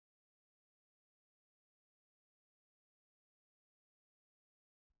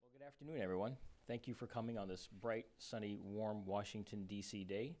Afternoon, everyone. Thank you for coming on this bright, sunny, warm Washington, D.C.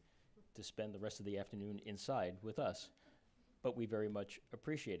 day to spend the rest of the afternoon inside with us. But we very much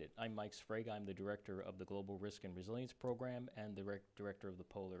appreciate it. I'm Mike Sprague. I'm the director of the Global Risk and Resilience Program and the director of the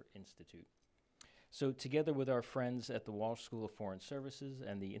Polar Institute. So together with our friends at the Walsh School of Foreign Services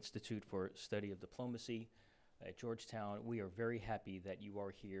and the Institute for Study of Diplomacy at Georgetown, we are very happy that you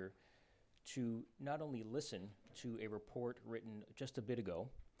are here to not only listen to a report written just a bit ago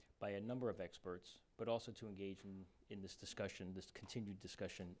by a number of experts, but also to engage in this discussion, this continued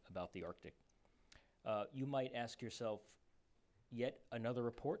discussion about the Arctic. You might ask yourself, yet another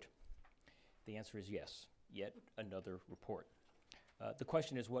report? The answer is yes, yet another report. The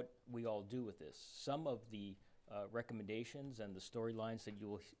question is what we all do with this. Some of the recommendations and the storylines that you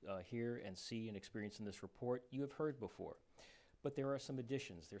will hear and see and experience in this report, you have heard before. But there are some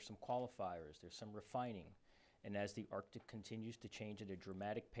additions, there's some qualifiers, there's some refining. And as the Arctic continues to change at a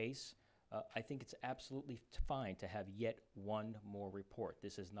dramatic pace, I think it's absolutely fine to have yet one more report.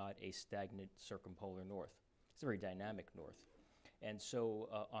 This is not a stagnant circumpolar north. It's a very dynamic north. And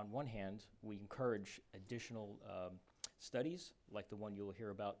so on one hand, we encourage additional studies like the one you'll hear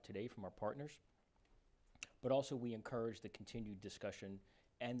about today from our partners, but also we encourage the continued discussion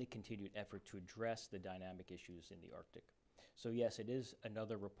and the continued effort to address the dynamic issues in the Arctic. So yes, it is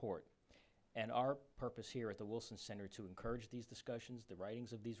another report. And our purpose here at the Wilson Center to encourage these discussions, the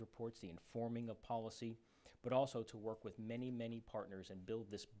writings of these reports, the informing of policy, but also to work with many, many partners and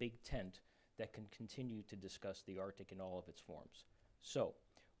build this big tent that can continue to discuss the Arctic in all of its forms. So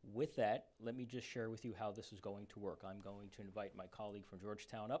with that, let me just share with you how this is going to work. I'm going to invite my colleague from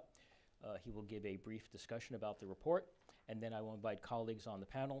Georgetown up. He will give a brief discussion about the report, and then I will invite colleagues on the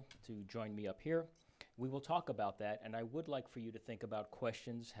panel to join me up here. We will talk about that, and I would like for you to think about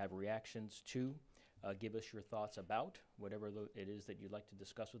questions, have reactions to, give us your thoughts about whatever it is that you'd like to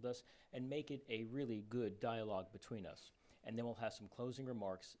discuss with us, and make it a really good dialogue between us. And then we'll have some closing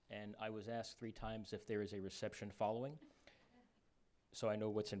remarks, and I was asked 3 times if there is a reception following. So I know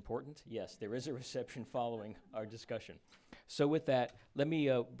what's important. Yes, there is a reception following our discussion. So with that, let me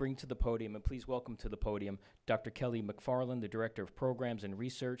bring to the podium, and please welcome to the podium, Dr. Kelly McFarland, the Director of Programs and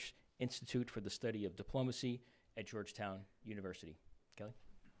Research, Institute for the Study of Diplomacy at Georgetown University. Kelly?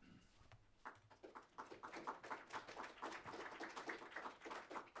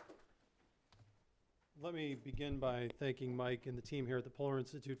 Let me begin by thanking Mike and the team here at the Polar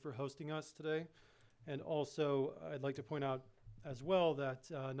Institute for hosting us today. And also, I'd like to point out as well that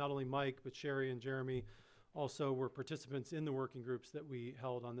not only Mike, but Sherry and Jeremy also were participants in the working groups that we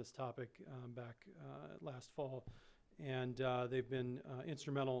held on this topic back last fall. And they've been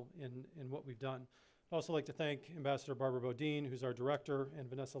instrumental in what we've done. I'd also like to thank Ambassador Barbara Bodine, who's our director, and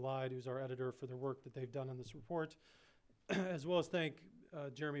Vanessa Lyde, who's our editor, for their work that they've done on this report, as well as thank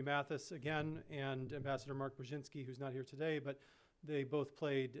Jeremy Mathis again and Ambassador Mark Brzezinski, who's not here today, but they both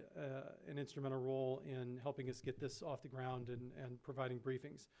played an instrumental role in helping us get this off the ground and providing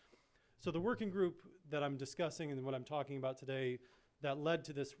briefings. So the working group that I'm discussing and what I'm talking about today that led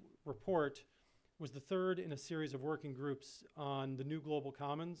to this report was the third in a series of working groups on the new global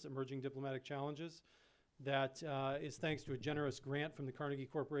commons, emerging diplomatic challenges, that is thanks to a generous grant from the Carnegie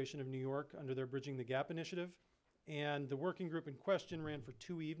Corporation of New York under their Bridging the Gap initiative. And the working group in question ran for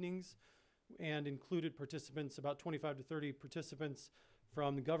 2 evenings and included participants, about 25 to 30 participants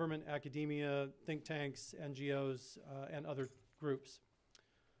from the government, academia, think tanks, NGOs, and other groups.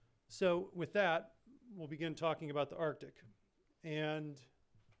 So with that, we'll begin talking about the Arctic. And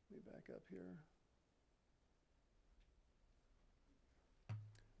let me back up here.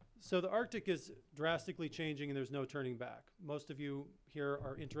 So the Arctic is drastically changing and there's no turning back. Most of you here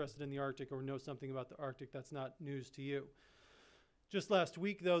are interested in the Arctic or know something about the Arctic. That's not news to you. Just last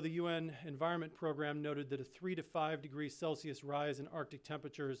week, though, the UN Environment Program noted that a 3 to 5 degrees Celsius rise in Arctic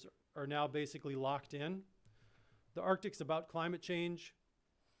temperatures are now basically locked in. The Arctic's about climate change.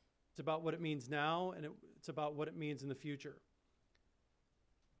 It's about what it means now, and it's about what it means in the future.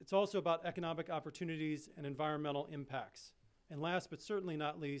 It's also about economic opportunities and environmental impacts. And last but certainly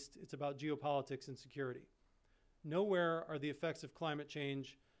not least, it's about geopolitics and security. Nowhere are the effects of climate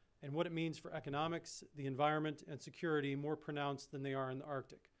change and what it means for economics, the environment, and security more pronounced than they are in the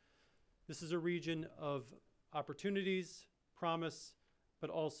Arctic. This is a region of opportunities, promise, but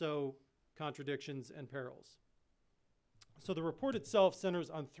also contradictions and perils. So the report itself centers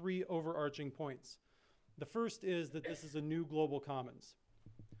on 3 overarching points. The first is that this is a new global commons.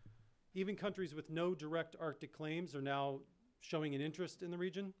 Even countries with no direct Arctic claims are now showing an interest in the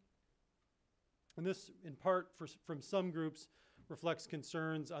region. And this, in part, from some groups, reflects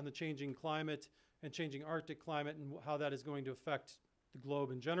concerns on the changing climate and changing Arctic climate and how that is going to affect the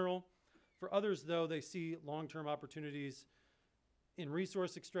globe in general. For others, though, they see long-term opportunities in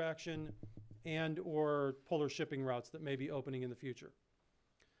resource extraction and or polar shipping routes that may be opening in the future.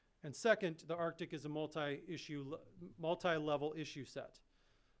 And second, the Arctic is a multi-level issue set.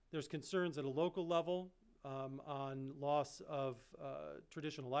 There's concerns at a local level on loss of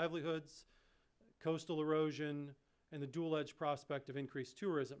traditional livelihoods, coastal erosion, and the dual-edged prospect of increased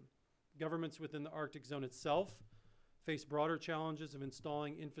tourism. Governments within the Arctic zone itself face broader challenges of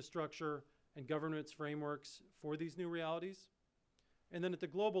installing infrastructure and governance frameworks for these new realities. And then at the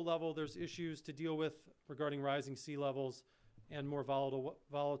global level, there's issues to deal with regarding rising sea levels and more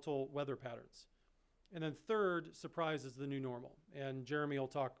volatile weather patterns. And then third, surprise is the new normal. And Jeremy will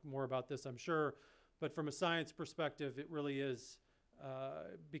talk more about this, I'm sure. But from a science perspective, it really is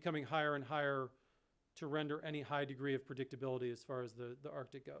becoming higher and higher to render any high degree of predictability as far as the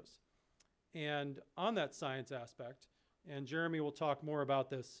Arctic goes. And on that science aspect, and Jeremy will talk more about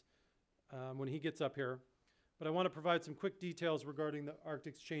this when he gets up here, but I want to provide some quick details regarding the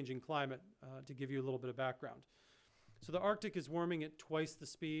Arctic's changing climate to give you a little bit of background. So the Arctic is warming at twice the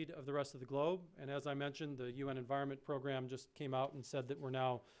speed of the rest of the globe. And as I mentioned, the UN Environment Program just came out and said that we're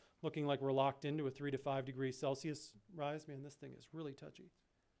now looking like we're locked into a 3 to 5 degrees Celsius rise. Man, this thing is really touchy.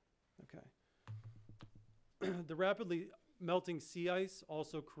 Okay. The rapidly melting sea ice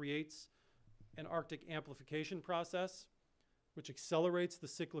also creates an Arctic amplification process, which accelerates the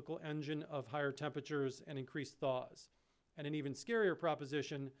cyclical engine of higher temperatures and increased thaws. And an even scarier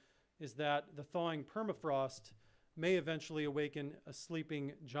proposition is that the thawing permafrost may eventually awaken a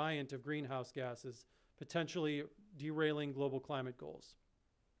sleeping giant of greenhouse gases, potentially derailing global climate goals.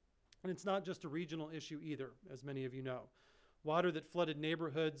 And it's not just a regional issue either, as many of you know. Water that flooded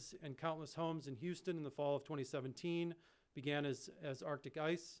neighborhoods and countless homes in Houston in the fall of 2017 began as Arctic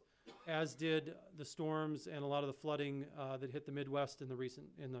ice, as did the storms and a lot of the flooding that hit the Midwest in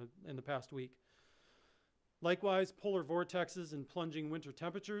the past week. Likewise, polar vortexes and plunging winter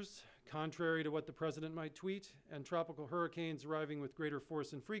temperatures, contrary to what the president might tweet, and tropical hurricanes arriving with greater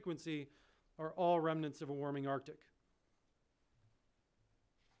force and frequency are all remnants of a warming Arctic.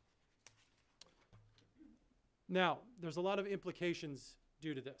 Now, there's a lot of implications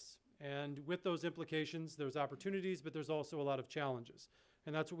due to this. And with those implications, there's opportunities, but there's also a lot of challenges.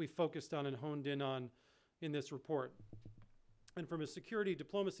 And that's what we focused on and honed in on in this report. And from a security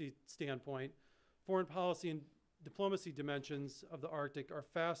diplomacy standpoint, foreign policy and diplomacy dimensions of the Arctic are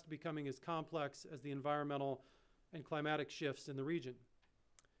fast becoming as complex as the environmental and climatic shifts in the region.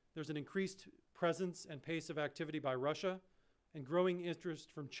 There's an increased presence and pace of activity by Russia and growing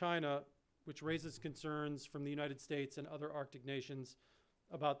interest from China, which raises concerns from the United States and other Arctic nations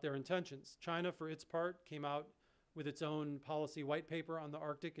about their intentions. China, for its part, came out with its own policy white paper on the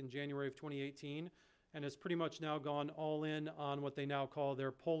Arctic in January of 2018 and has pretty much now gone all in on what they now call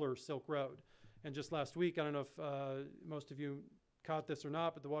their Polar Silk Road. And just last week, I don't know if most of you caught this or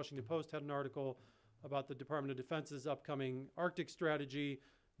not, but the Washington Post had an article about the Department of Defense's upcoming Arctic strategy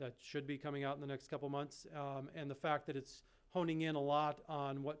that should be coming out in the next couple months, and the fact that it's honing in a lot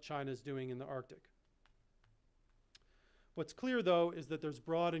on what China's doing in the Arctic. What's clear, though, is that there's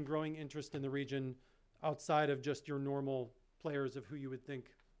broad and growing interest in the region outside of just your normal players of who you would think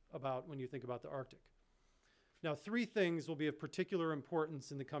about when you think about the Arctic. Now, three things will be of particular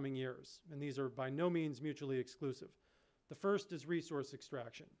importance in the coming years, and these are by no means mutually exclusive. The first is resource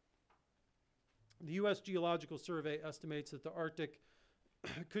extraction. The U.S. Geological Survey estimates that the Arctic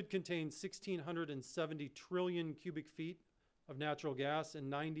could contain 1,670 trillion cubic feet of natural gas and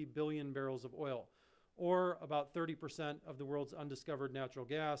 90 billion barrels of oil, or about 30% of the world's undiscovered natural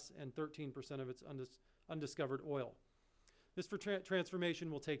gas and 13% of its undiscovered oil. This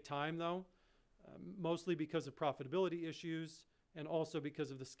transformation will take time, though, mostly because of profitability issues and also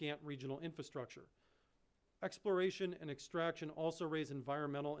because of the scant regional infrastructure. Exploration and extraction also raise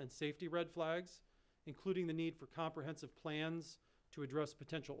environmental and safety red flags, including the need for comprehensive plans to address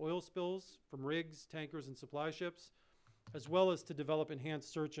potential oil spills from rigs, tankers, and supply ships, as well as to develop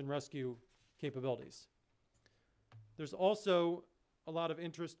enhanced search and rescue capabilities. There's also a lot of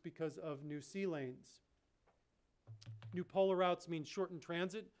interest because of new sea lanes. New polar routes mean shortened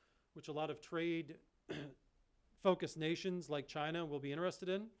transit, which a lot of trade-focused nations like China will be interested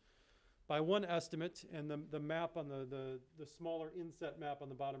in. By one estimate, and the map on the smaller inset map on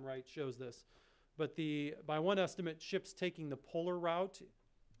the bottom right shows this, but by one estimate, ships taking the polar route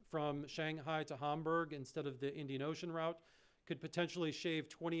from Shanghai to Hamburg instead of the Indian Ocean route could potentially shave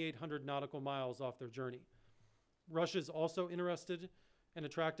 2,800 nautical miles off their journey. Russia's also interested and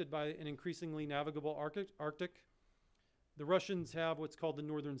attracted by an increasingly navigable Arctic. The Russians have what's called the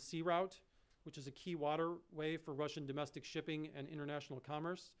Northern Sea Route, which is a key waterway for Russian domestic shipping and international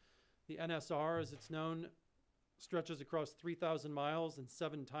commerce. The NSR, as it's known, stretches across 3,000 miles and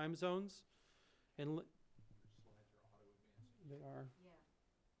 7 time zones. And they are. Yeah.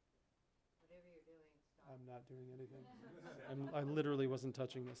 Whatever you're doing, stop. I'm not doing anything. I literally wasn't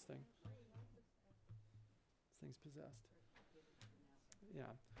touching this thing. This thing's possessed.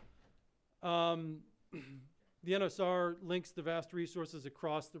 Yeah. The NSR links the vast resources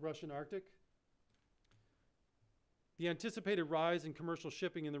across the Russian Arctic. The anticipated rise in commercial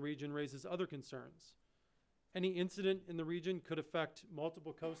shipping in the region raises other concerns. Any incident in the region could affect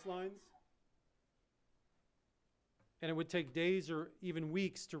multiple coastlines, and it would take days or even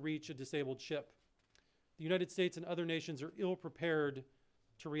weeks to reach a disabled ship. The United States and other nations are ill prepared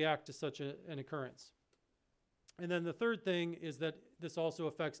to react to such an occurrence. And then the third thing is that this also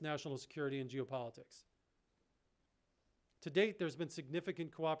affects national security and geopolitics. To date, there's been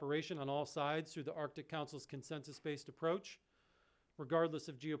significant cooperation on all sides through the Arctic Council's consensus-based approach, regardless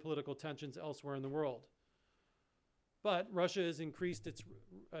of geopolitical tensions elsewhere in the world. But Russia has increased its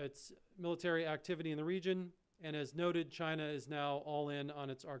military activity in the region, and as noted, China is now all in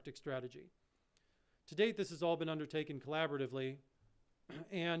on its Arctic strategy. To date, this has all been undertaken collaboratively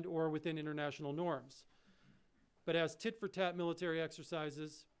and or within international norms. But as tit-for-tat military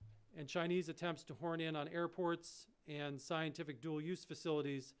exercises and Chinese attempts to horn in on airports and scientific dual-use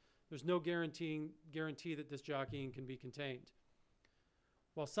facilities, there's no guarantee that this jockeying can be contained.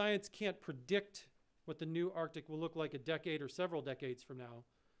 While science can't predict what the new Arctic will look like a decade or several decades from now,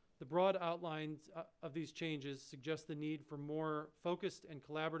 the broad outlines of these changes suggest the need for more focused and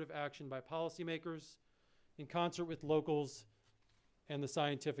collaborative action by policymakers in concert with locals and the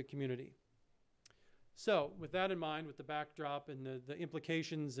scientific community. So, with that in mind, with the backdrop and the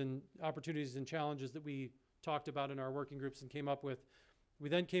implications and opportunities and challenges that we talked about in our working groups and came up with, we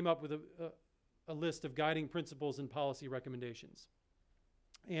then came up with a list of guiding principles and policy recommendations.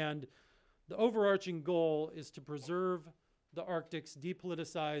 And the overarching goal is to preserve the Arctic's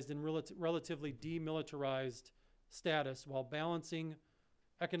depoliticized and relatively demilitarized status while balancing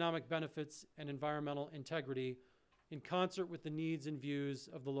economic benefits and environmental integrity in concert with the needs and views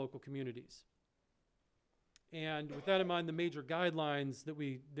of the local communities. And with that in mind, the major guidelines that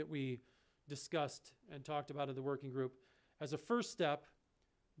we discussed and talked about in the working group, as a first step,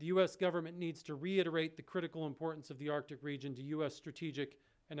 the U.S. government needs to reiterate the critical importance of the Arctic region to U.S. strategic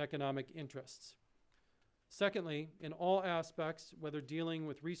and economic interests. Secondly, in all aspects, whether dealing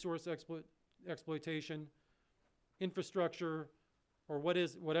with resource exploitation, infrastructure, or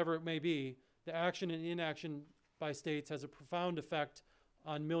whatever it may be, the action and inaction by states has a profound effect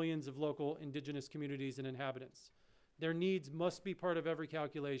on millions of local indigenous communities and inhabitants. Their needs must be part of every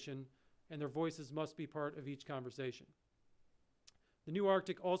calculation, and their voices must be part of each conversation. The new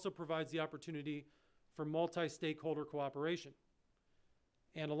Arctic also provides the opportunity for multi-stakeholder cooperation.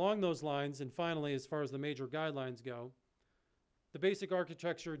 And along those lines, and finally, as far as the major guidelines go, the basic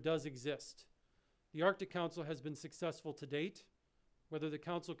architecture does exist. The Arctic Council has been successful to date. Whether the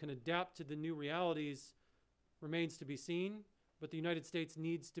Council can adapt to the new realities remains to be seen, but the United States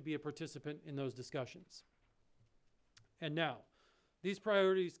needs to be a participant in those discussions. And now, these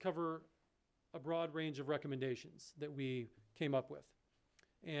priorities cover a broad range of recommendations that we came up with.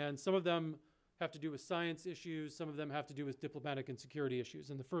 And some of them have to do with science issues, some of them have to do with diplomatic and security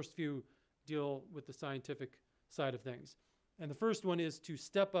issues, and the first few deal with the scientific side of things. And the first one is to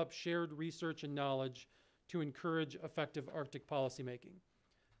step up shared research and knowledge to encourage effective Arctic policymaking.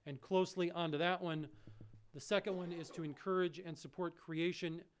 And closely onto that one, the second one is to encourage and support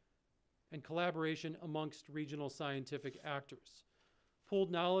creation and collaboration amongst regional scientific actors.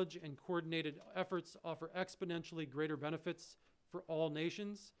 Pooled knowledge and coordinated efforts offer exponentially greater benefits for all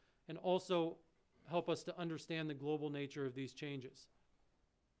nations and also help us to understand the global nature of these changes.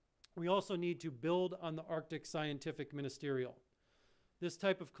 We also need to build on the Arctic Scientific Ministerial. This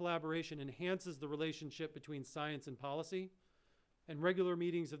type of collaboration enhances the relationship between science and policy, and regular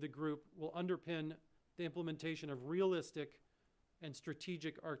meetings of the group will underpin the implementation of realistic and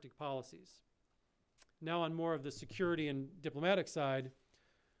strategic Arctic policies. Now on more of the security and diplomatic side,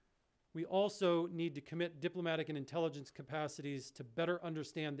 we also need to commit diplomatic and intelligence capacities to better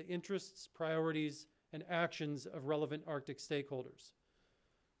understand the interests, priorities, and actions of relevant Arctic stakeholders.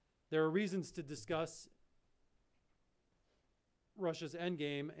 There are reasons to discuss Russia's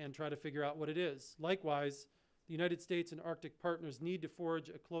endgame and try to figure out what it is. Likewise, the United States and Arctic partners need to forge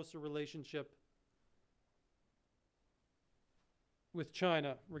a closer relationship with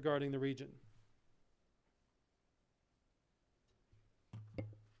China regarding the region.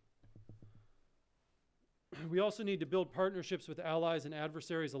 We also need to build partnerships with allies and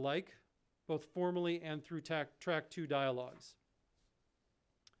adversaries alike, both formally and through Track 2 dialogues.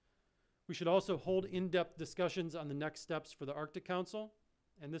 We should also hold in-depth discussions on the next steps for the Arctic Council.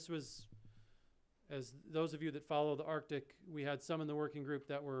 And this was, as those of you that follow the Arctic, we had some in the working group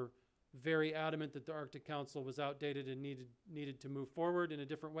that were very adamant that the Arctic Council was outdated and needed to move forward in a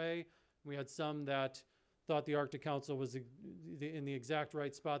different way. We had some that thought the Arctic Council was in the exact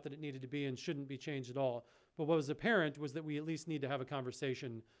right spot that it needed to be and shouldn't be changed at all. But what was apparent was that we at least need to have a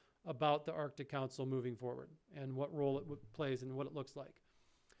conversation about the Arctic Council moving forward and what role it plays and what it looks like.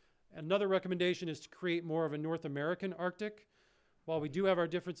 Another recommendation is to create more of a North American Arctic. While we do have our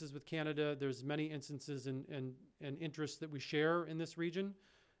differences with Canada, there's many instances and interests that we share in this region,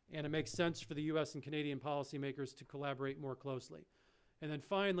 and it makes sense for the US and Canadian policymakers to collaborate more closely. And then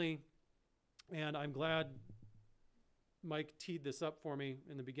finally, and I'm glad Mike teed this up for me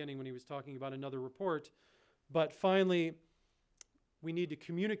in the beginning when he was talking about another report, but finally, we need to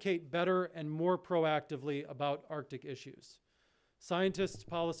communicate better and more proactively about Arctic issues. Scientists,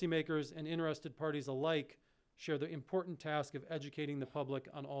 policymakers, and interested parties alike share the important task of educating the public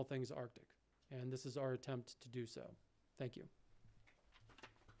on all things Arctic, and this is our attempt to do so. Thank you.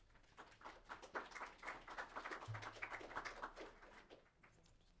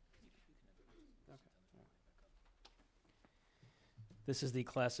 This is the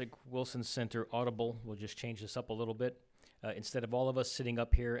classic Wilson Center audible. We'll just change this up a little bit. Instead of all of us sitting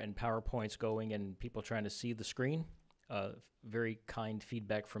up here and PowerPoints going and people trying to see the screen, very kind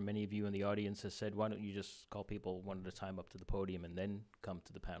feedback from many of you in the audience has said, why don't you just call people one at a time up to the podium and then come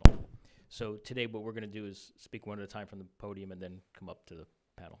to the panel? So today what we're going to do is speak one at a time from the podium and then come up to the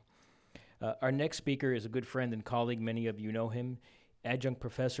panel. Our next speaker is a good friend and colleague. Many of you know him. Adjunct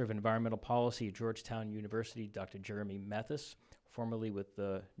Professor of Environmental Policy at Georgetown University, Dr. Jeremy Mathis, formerly with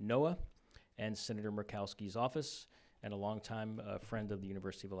NOAA and Senator Murkowski's office, and a longtime friend of the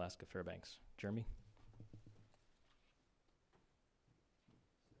University of Alaska Fairbanks. Jeremy?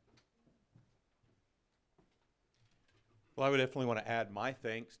 Well, I would definitely want to add my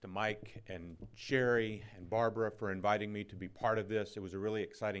thanks to Mike and Sherry and Barbara for inviting me to be part of this. It was a really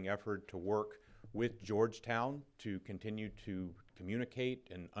exciting effort to work with Georgetown to continue to communicate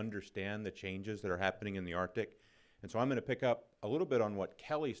and understand the changes that are happening in the Arctic. And so I'm going to pick up a little bit on what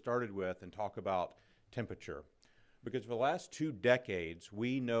Kelly started with and talk about temperature. Because for the last 2 decades,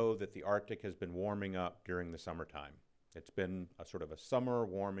 we know that the Arctic has been warming up during the summertime. It's been a sort of a summer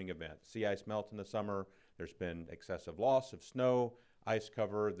warming event. Sea ice melts in the summer. There's been excessive loss of snow, ice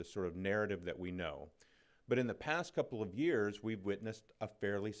cover, the sort of narrative that we know. But in the past couple of years, we've witnessed a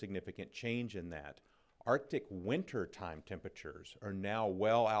fairly significant change in that. Arctic wintertime temperatures are now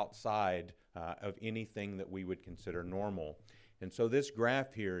well outside of anything that we would consider normal. And so this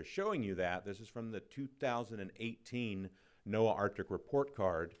graph here is showing you that. This is from the 2018 NOAA Arctic Report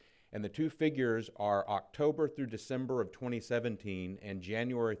Card. And the two figures are October through December of 2017 and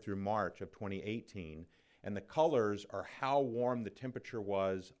January through March of 2018. And the colors are how warm the temperature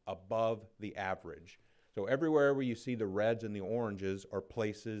was above the average. So everywhere where you see the reds and the oranges are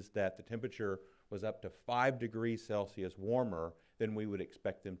places that the temperature was up to 5 degrees Celsius warmer than we would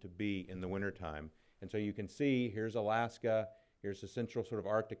expect them to be in the wintertime. And so you can see, here's Alaska, here's the central sort of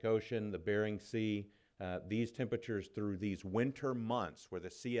Arctic Ocean, the Bering Sea. These temperatures through these winter months where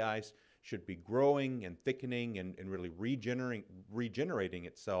the sea ice should be growing and thickening and really regenerating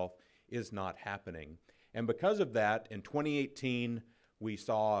itself is not happening. And because of that, in 2018, we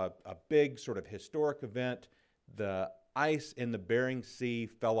saw a big sort of historic event. The ice in the Bering Sea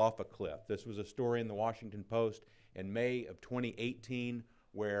fell off a cliff. This was a story in the Washington Post in May of 2018,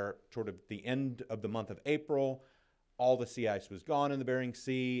 where sort of the end of the month of April, all the sea ice was gone in the Bering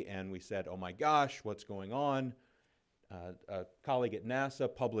Sea, and we said, oh my gosh, what's going on? A colleague at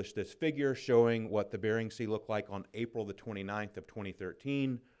NASA published this figure showing what the Bering Sea looked like on April the 29th of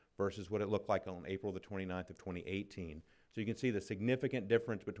 2013 versus what it looked like on April the 29th of 2018. So you can see the significant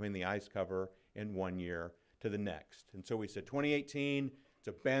difference between the ice cover in 1 year to the next. And so we said 2018, it's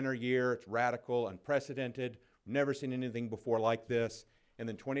a banner year, it's radical, unprecedented, never seen anything before like this. And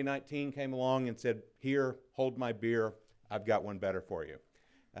then 2019 came along and said, here, hold my beer, I've got one better for you.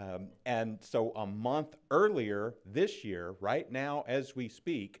 And so a month earlier this year, right now as we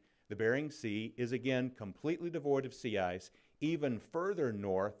speak, the Bering Sea is again completely devoid of sea ice, even further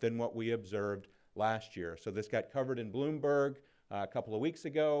north than what we observed last year. So this got covered in Bloomberg a couple of weeks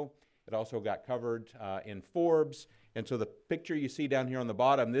ago. It also got covered in Forbes. And so the picture you see down here on the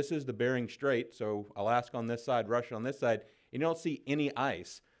bottom, this is the Bering Strait. So Alaska on this side, Russia on this side. You don't see any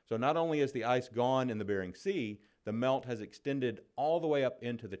ice. So not only is the ice gone in the Bering Sea, the melt has extended all the way up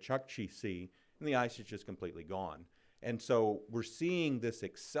into the Chukchi Sea, and the ice is just completely gone. And so we're seeing this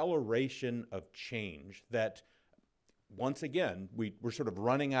acceleration of change that, once again, we're sort of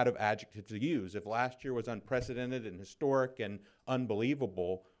running out of adjectives to use. If last year was unprecedented and historic and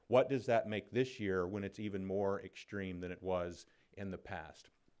unbelievable, what does that make this year when it's even more extreme than it was in the past?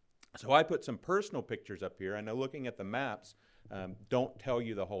 So I put some personal pictures up here. I know looking at the maps don't tell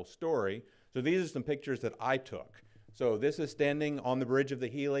you the whole story. So these are some pictures that I took. So this is standing on the bridge of the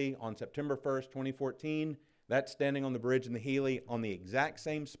Healy on September 1st, 2014. That's standing on the bridge in the Healy on the exact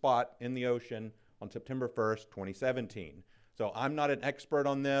same spot in the ocean on September 1st, 2017. So I'm not an expert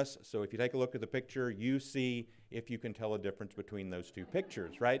on this, so if you take a look at the picture, you see if you can tell a difference between those two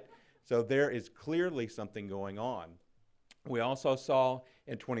pictures, right? So there is clearly something going on. We also saw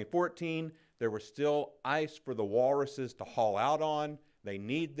in 2014, there was still ice for the walruses to haul out on. They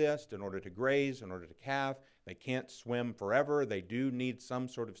need this in order to graze, in order to calve. They can't swim forever. They do need some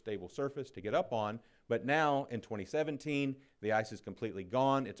sort of stable surface to get up on. But now, in 2017, the ice is completely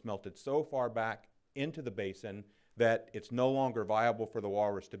gone. It's melted so far back into the basin that it's no longer viable for the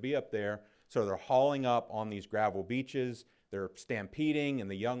walrus to be up there. So they're hauling up on these gravel beaches. They're stampeding, and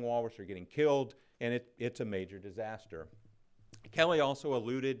the young walrus are getting killed, and it's a major disaster. Kelly also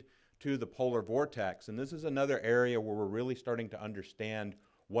alluded to the polar vortex, and this is another area where we're really starting to understand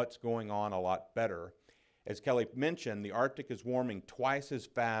what's going on a lot better. As Kelly mentioned, the Arctic is warming twice as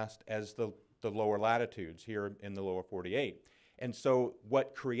fast as the lower latitudes here in the lower 48. And so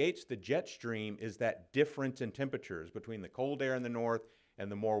what creates the jet stream is that difference in temperatures between the cold air in the north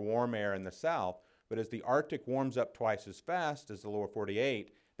and the more warm air in the south. But as the Arctic warms up twice as fast as the lower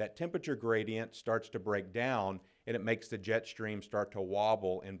 48, that temperature gradient starts to break down, and it makes the jet stream start to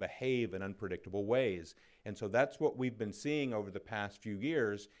wobble and behave in unpredictable ways. And so that's what we've been seeing over the past few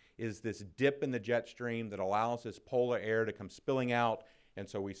years, is this dip in the jet stream that allows this polar air to come spilling out. And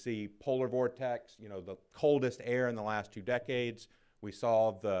so we see polar vortex, the coldest air in the last 2 decades. We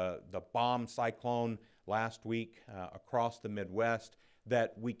saw the bomb cyclone last week across the Midwest,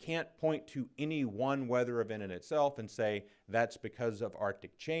 that we can't point to any one weather event in itself and say that's because of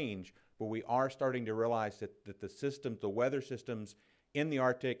Arctic change, but we are starting to realize that the weather systems in the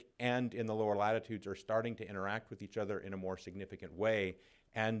Arctic and in the lower latitudes are starting to interact with each other in a more significant way.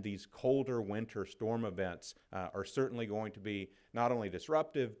 And these colder winter storm events are certainly going to be not only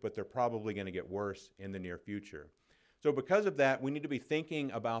disruptive, but they're probably going to get worse in the near future. So because of that, we need to be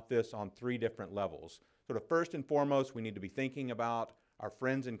thinking about this on 3 different levels. Sort of first and foremost, we need to be thinking about our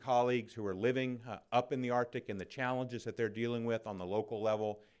friends and colleagues who are living up in the Arctic and the challenges that they're dealing with on the local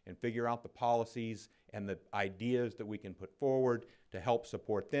level, and figure out the policies and the ideas that we can put forward to help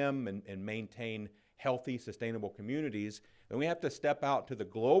support them and maintain healthy, sustainable communities. Then we have to step out to the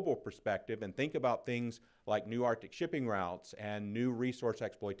global perspective and think about things like new Arctic shipping routes and new resource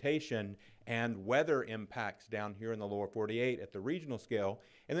exploitation and weather impacts down here in the lower 48 at the regional scale.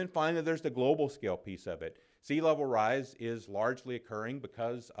 And then finally, there's the global scale piece of it. Sea level rise is largely occurring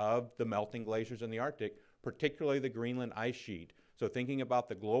because of the melting glaciers in the Arctic, particularly the Greenland ice sheet. So thinking about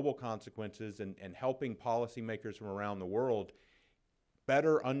the global consequences and helping policymakers from around the world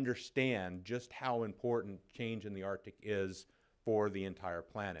better understand just how important change in the Arctic is for the entire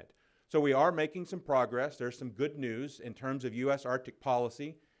planet. So we are making some progress. There's some good news in terms of U.S. Arctic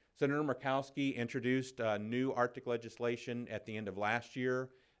policy. Senator Murkowski introduced new Arctic legislation at the end of last year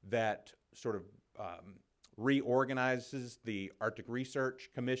that sort of reorganizes the Arctic Research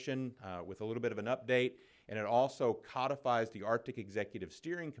Commission with a little bit of an update, and it also codifies the Arctic Executive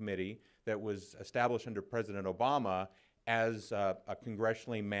Steering Committee that was established under President Obama as a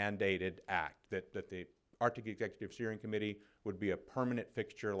congressionally mandated act, that the Arctic Executive Steering Committee would be a permanent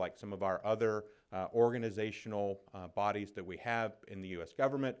fixture like some of our other organizational bodies that we have in the U.S.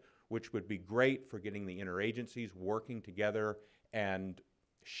 government, which would be great for getting the interagencies working together and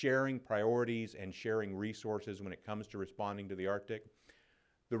sharing priorities and sharing resources when it comes to responding to the Arctic.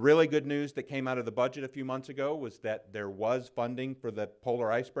 The really good news that came out of the budget a few months ago was that there was funding for the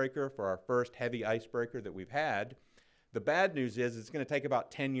polar icebreaker, for our first heavy icebreaker that we've had. The bad news is it's going to take about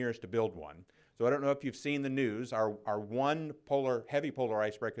 10 years to build one. So I don't know if you've seen the news. Our one heavy polar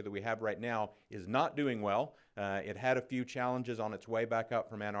icebreaker that we have right now is not doing well. It had a few challenges on its way back up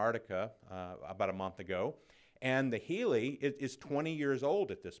from Antarctica about a month ago. And the Healy is 20 years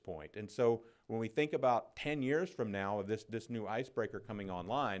old at this point. And so when we think about 10 years from now of this new icebreaker coming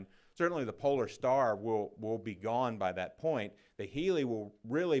online, certainly the Polar Star will be gone by that point. The Healy will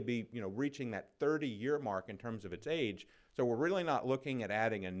really be reaching that 30-year mark in terms of its age. So we're really not looking at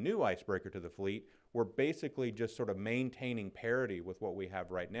adding a new icebreaker to the fleet. We're basically just sort of maintaining parity with what we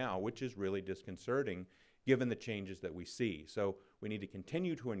have right now, which is really disconcerting given the changes that we see. So we need to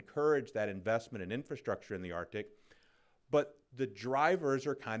continue to encourage that investment in infrastructure in the Arctic. but the drivers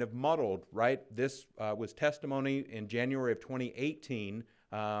are kind of muddled, right? This was testimony in January of 2018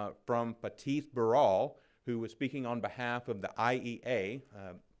 from Patith Baral, who was speaking on behalf of the IEA,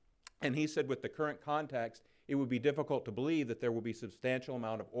 and he said with the current context, it would be difficult to believe that there will be substantial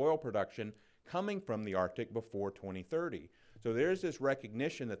amount of oil production coming from the Arctic before 2030. So there's this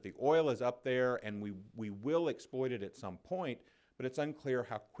recognition that the oil is up there and we will exploit it at some point, but it's unclear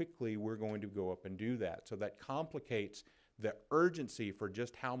how quickly we're going to go up and do that. So that complicates the urgency for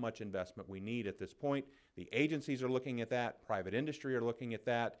just how much investment we need at this point. The agencies are looking at that, private industry are looking at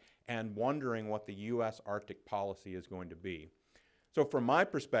that, and wondering what the U.S. Arctic policy is going to be. So from my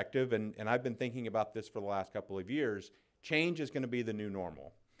perspective, and I've been thinking about this for the last couple of years, change is going to be the new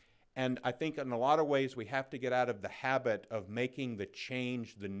normal. And I think in a lot of ways we have to get out of the habit of making the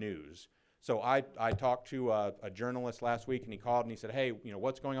change the news. So I talked to a journalist last week, and he called and he said, hey, you know,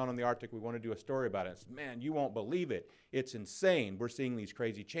 what's going on in the Arctic? We want to do a story about it. I said, man, you won't believe it. It's insane. We're seeing these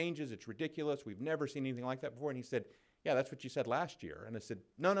crazy changes. It's ridiculous. We've never seen anything like that before. And he said, yeah, that's what you said last year. And I said,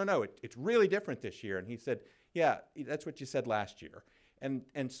 no, it's really different this year. And he said, yeah, that's what you said last year.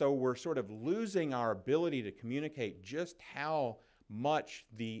 And so we're sort of losing our ability to communicate just how much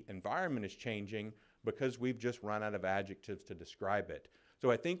the environment is changing because we've just run out of adjectives to describe it.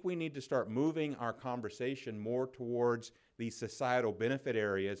 So I think we need to start moving our conversation more towards these societal benefit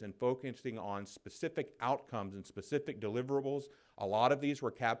areas and focusing on specific outcomes and specific deliverables. A lot of these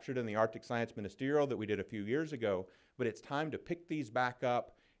were captured in the Arctic Science Ministerial that we did a few years ago, but it's time to pick these back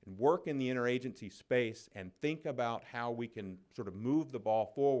up and work in the interagency space and think about how we can sort of move the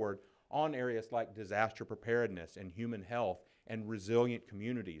ball forward on areas like disaster preparedness and human health and resilient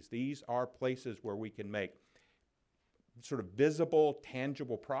communities. These are places where we can make sort of visible,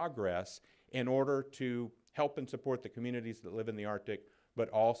 tangible progress in order to help and support the communities that live in the Arctic, but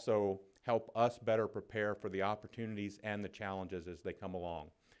also help us better prepare for the opportunities and the challenges as they come along.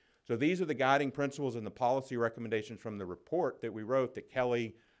 So these are the guiding principles and the policy recommendations from the report that we wrote that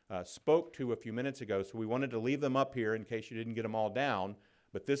Kelly spoke to a few minutes ago. So we wanted to leave them up here in case you didn't get them all down,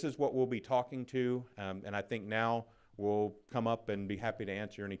 but this is what we'll be talking to, and I think now we'll come up and be happy to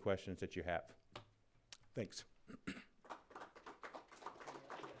answer any questions that you have. Thanks.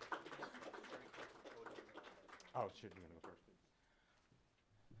 Oh, should you go first?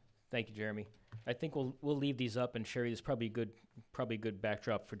 Thank you, Jeremy. I think we'll leave these up, and Sherry, this is probably a good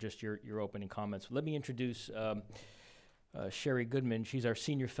backdrop for just your opening comments. Let me introduce Sherry Goodman. She's our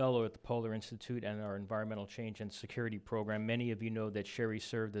senior fellow at the Polar Institute and our Environmental Change and Security Program. Many of you know that Sherry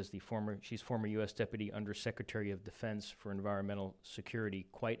served as she's former U.S. Deputy Undersecretary of Defense for Environmental Security,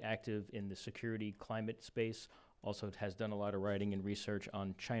 quite active in the security climate space. Also has done a lot of writing and research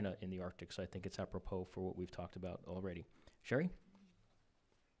on China in the Arctic, so I think it's apropos for what we've talked about already. Sherry?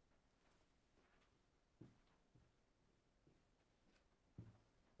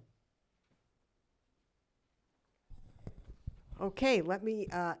 Okay, let me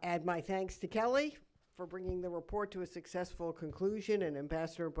add my thanks to Kelly for bringing the report to a successful conclusion, and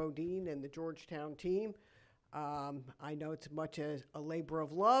Ambassador Bodine and the Georgetown team. I know it's much as a labor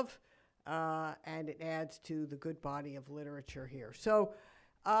of love, and it adds to the good body of literature here. So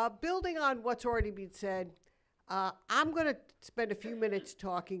building on what's already been said, I'm going to spend a few minutes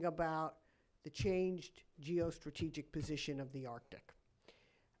talking about the changed geostrategic position of the Arctic.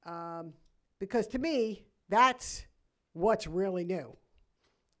 Because to me, that's what's really new.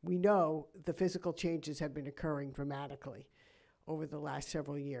 We know the physical changes have been occurring dramatically over the last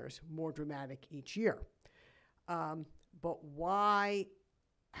several years, more dramatic each year. But why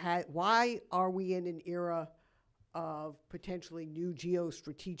are we in an era of potentially new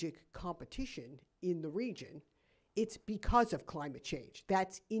geostrategic competition in the region? It's because of climate change.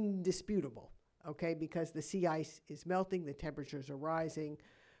 That's indisputable, okay? Because the sea ice is melting, the temperatures are rising,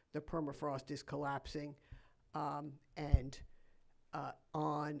 the permafrost is collapsing, and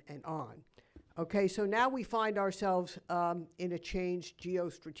on and on. Okay, so now we find ourselves in a changed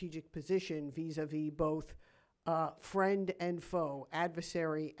geostrategic position vis-a-vis both friend and foe,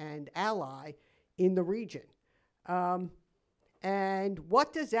 adversary and ally in the region. And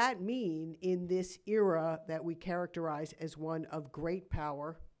what does that mean in this era that we characterize as one of great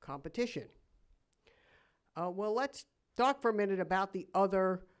power competition? Well, let's talk for a minute about the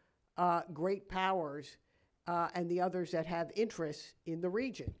other great powers and the others that have interests in the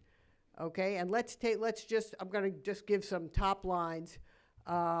region. Okay, and I'm going to just give some top lines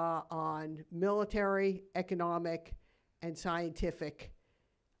on military, economic, and scientific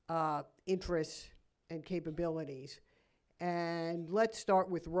interests and capabilities. And let's start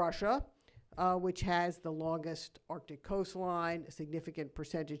with Russia, which has the longest Arctic coastline, a significant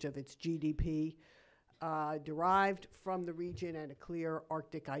percentage of its GDP derived from the region and a clear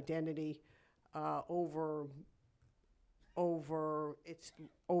Arctic identity over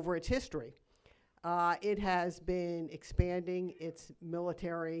its history. It has been expanding its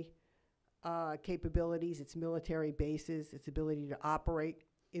military capabilities, its military bases, its ability to operate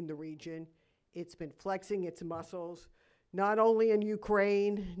in the region. It's been flexing its muscles, not only in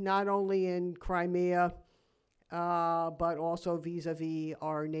Ukraine, not only in Crimea, but also vis-a-vis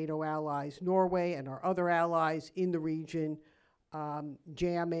our NATO allies, Norway, and our other allies in the region,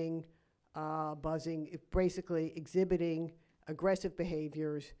 jamming, buzzing, basically exhibiting aggressive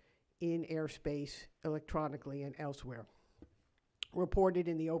behaviors in airspace, electronically, and elsewhere. Reported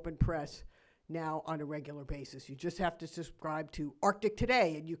in the open press now on a regular basis. You just have to subscribe to Arctic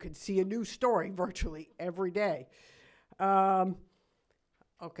Today, and you can see a new story virtually every day.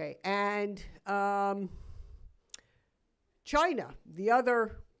 Okay, and China, the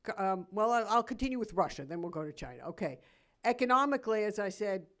other, well, I'll continue with Russia, then we'll go to China. Okay, economically, as I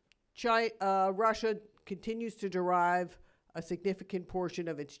said, Russia continues to derive a significant portion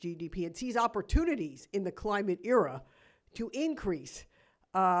of its GDP and sees opportunities in the climate era to increase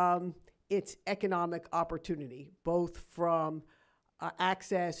its economic opportunity, both from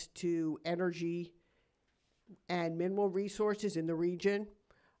access to energy and mineral resources in the region,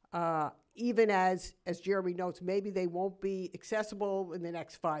 even as Jeremy notes, maybe they won't be accessible in the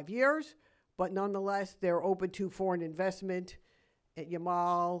next 5 years, but nonetheless, they're open to foreign investment at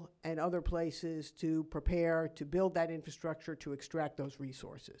Yamal and other places to prepare to build that infrastructure to extract those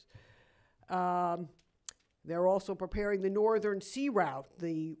resources. They're also preparing the Northern Sea Route,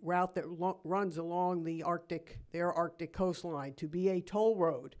 the route that runs along their Arctic coastline, to be a toll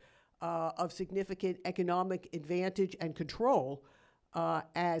road of significant economic advantage and control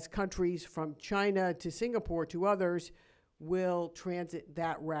as countries from China to Singapore to others will transit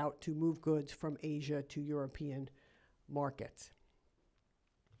that route to move goods from Asia to European markets.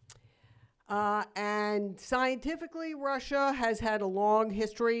 And scientifically, Russia has had a long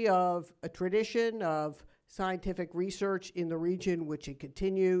history of a tradition of scientific research in the region, which it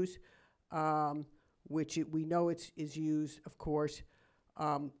continues, we know is used, of course,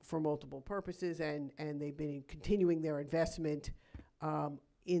 for multiple purposes, and they've been continuing their investment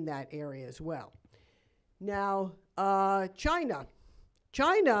in that area as well. Now, China,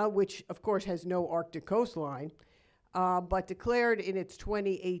 which of course has no Arctic coastline, but declared in its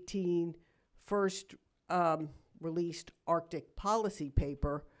 2018 first released Arctic policy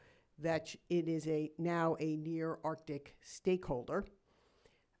paper that it is now a near Arctic stakeholder,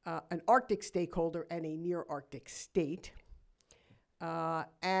 an Arctic stakeholder and a near Arctic state,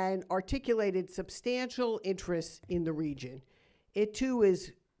 and articulated substantial interests in the region. It too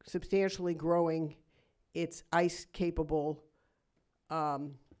is substantially growing its ice-capable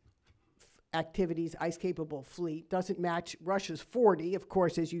activities, ice-capable fleet. Doesn't match Russia's 40. Of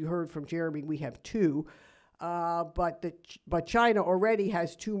course, as you heard from Jeremy, we have 2. But China already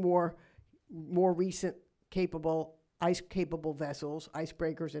has 2 more recent ice-capable vessels,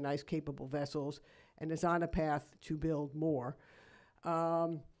 icebreakers and ice-capable vessels, and is on a path to build more.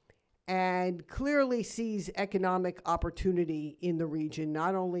 And clearly sees economic opportunity in the region,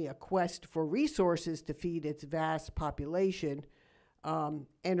 not only a quest for resources to feed its vast population,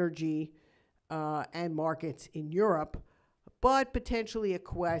 energy, and markets in Europe, but potentially a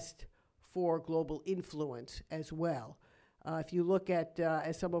quest for global influence as well. If you look at,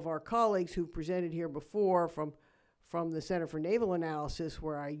 as some of our colleagues who've presented here before from the Center for Naval Analysis,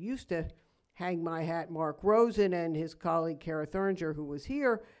 where I used to hang my hat, Mark Rosen and his colleague Kara Thuringer, who was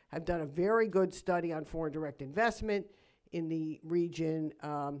here, have done a very good study on foreign direct investment in the region.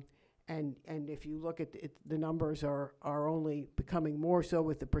 And if you look at it, the numbers are only becoming more so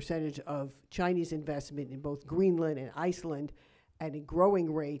with the percentage of Chinese investment in both Greenland and Iceland at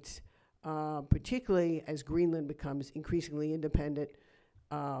growing rates, particularly as Greenland becomes increasingly independent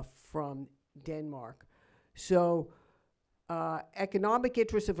from Denmark. So economic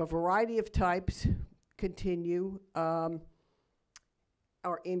interests of a variety of types continue,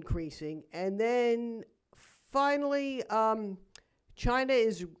 are increasing. And then finally, China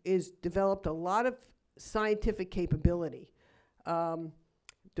is developed a lot of scientific capability,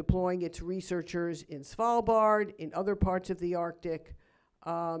 deploying its researchers in Svalbard, in other parts of the Arctic,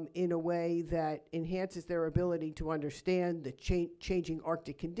 in a way that enhances their ability to understand the changing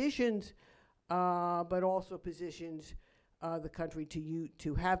Arctic conditions, but also positions the country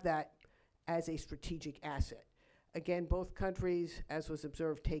to have that as a strategic asset. Again, both countries, as was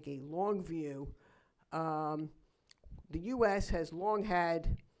observed, take a long view. The U.S. has long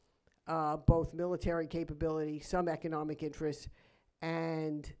had both military capability, some economic interests,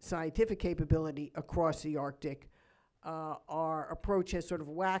 and scientific capability across the Arctic. Our approach has sort of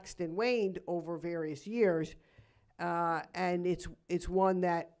waxed and waned over various years, and it's one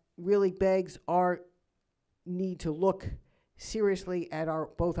that really begs our need to look seriously at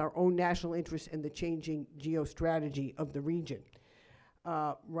both our own national interests and the changing geostrategy of the region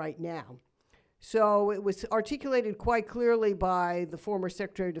right now. So it was articulated quite clearly by the former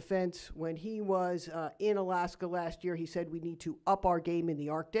Secretary of Defense when he was in Alaska last year. He said we need to up our game in the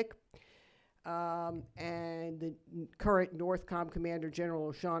Arctic. And the current NORTHCOM Commander General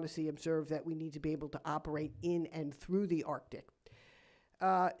O'Shaughnessy observed that we need to be able to operate in and through the Arctic.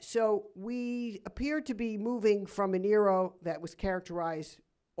 So we appear to be moving from an era that was characterized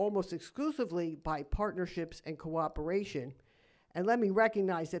almost exclusively by partnerships and cooperation. And let me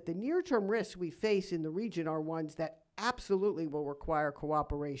recognize that the near-term risks we face in the region are ones that absolutely will require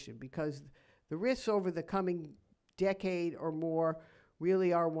cooperation, because the risks over the coming decade or more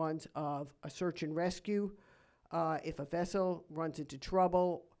really are ones of a search and rescue. If a vessel runs into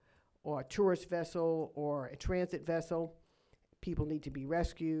trouble, or a tourist vessel or a transit vessel, people need to be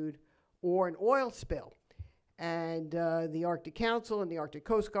rescued, or an oil spill. And the Arctic Council and the Arctic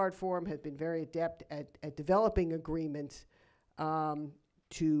Coast Guard Forum have been very adept at developing agreements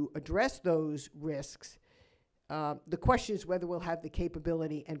to address those risks. The question is whether we'll have the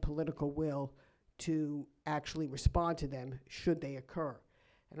capability and political will to actually respond to them should they occur.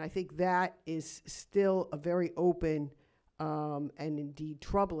 And I think that is still a very open and indeed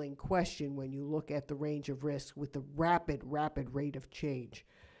troubling question when you look at the range of risks with the rapid rate of change.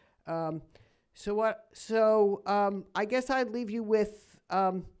 I guess I'd leave you with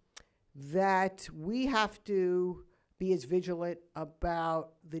that we have to be as vigilant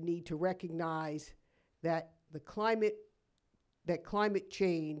about the need to recognize that climate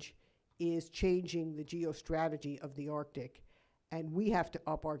change is changing the geostrategy of the Arctic, and we have to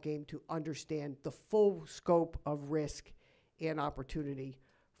up our game to understand the full scope of risk and opportunity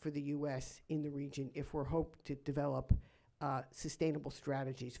for the U.S. in the region if we're hoping to develop sustainable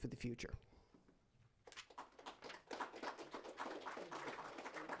strategies for the future.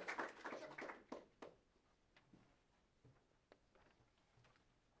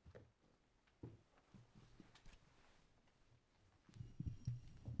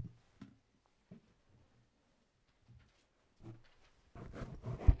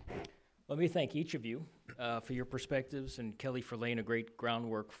 Let me thank each of you for your perspectives, and Kelly for laying a great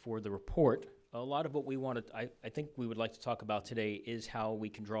groundwork for the report. A lot of what we wanted, I think we would like to talk about today is how we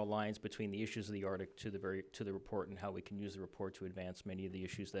can draw lines between the issues of the Arctic to the report, and how we can use the report to advance many of the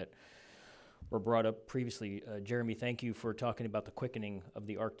issues that were brought up previously. Jeremy, thank you for talking about the quickening of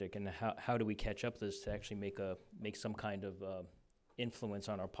the Arctic, and how do we catch up this to actually make some kind of influence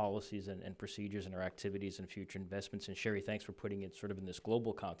on our policies and procedures and our activities and future investments. And Sherry, thanks for putting it sort of in this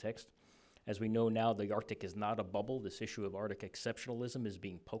global context. As we know now, the Arctic is not a bubble. This issue of Arctic exceptionalism is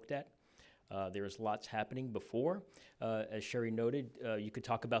being poked at. There's lots happening before. As Sherry noted, you could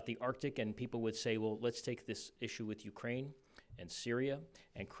talk about the Arctic and people would say, well, let's take this issue with Ukraine and Syria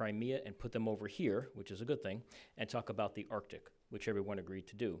and Crimea and put them over here, which is a good thing, and talk about the Arctic, which everyone agreed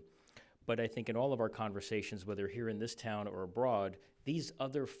to do. But I think in all of our conversations, whether here in this town or abroad, these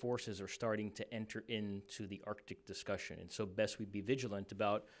other forces are starting to enter into the Arctic discussion. And so best we be vigilant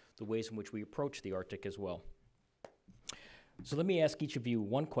about the ways in which we approach the Arctic as well. So let me ask each of you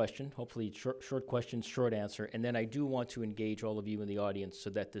one question, hopefully short question, short answer, and then I do want to engage all of you in the audience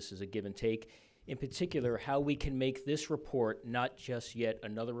so that this is a give and take. In particular, how we can make this report not just yet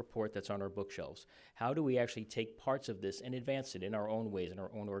another report that's on our bookshelves. How do we actually take parts of this and advance it in our own ways, in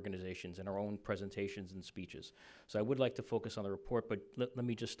our own organizations, in our own presentations and speeches? So I would like to focus on the report, but let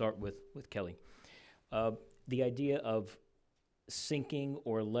me just start with Kelly. The idea of syncing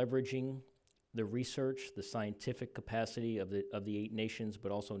or leveraging the research, the scientific capacity of the 8 nations,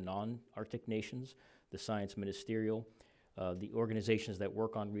 but also non-Arctic nations, the science ministerial, the organizations that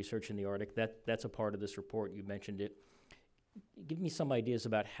work on research in the Arctic, that's a part of this report. You mentioned it. Give me some ideas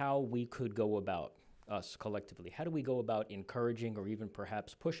about how we could go about, us collectively, how do we go about encouraging or even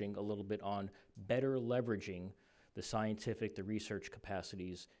perhaps pushing a little bit on better leveraging the scientific, the research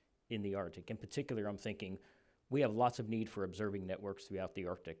capacities in the Arctic? In particular, I'm thinking we have lots of need for observing networks throughout the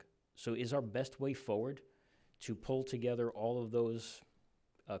Arctic. So is our best way forward to pull together all of those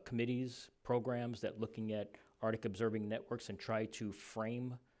committees, programs that looking at Arctic observing networks and try to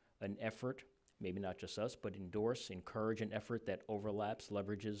frame an effort, maybe not just us, but encourage an effort that overlaps,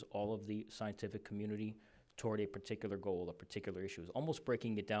 leverages all of the scientific community toward a particular goal, a particular issue? Almost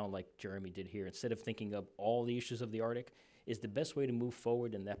breaking it down like Jeremy did here. Instead of thinking of all the issues of the Arctic, is the best way to move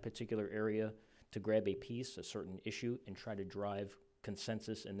forward in that particular area to grab a piece, a certain issue, and try to drive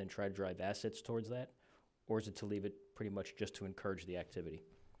consensus and then try to drive assets towards that? Or is it to leave it pretty much just to encourage the activity?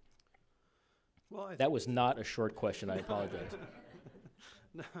 Well, I That was not a short question, I apologize.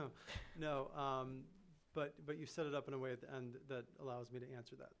 No, no, but you set it up in a way at the end that allows me to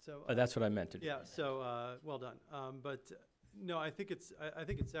answer that. So That's what I meant to do. yeah, so well done. But no, I think it's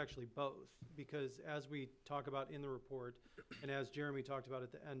actually both, because as we talk about in the report, and as Jeremy talked about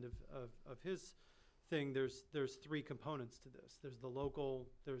at the end of his thing, there's three components to this. There's the local,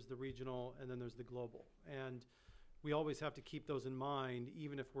 there's the regional, and then there's the global. And we always have to keep those in mind,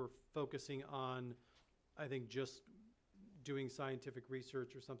 even if we're focusing on, I think, just doing scientific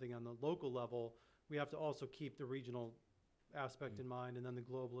research or something on the local level. We have to also keep the regional aspect in mind, and then the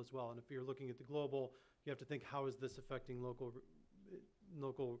global as well. And if you're looking at the global, you have to think, how is this affecting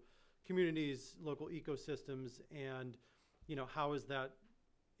local communities, local ecosystems, and how is that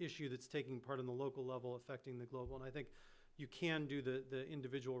issue that's taking part on the local level affecting the global? And I think you can do the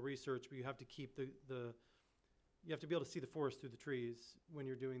individual research, but you have to keep you have to be able to see the forest through the trees when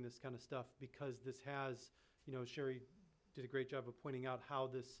you're doing this kind of stuff, because this has, Sherry did a great job of pointing out how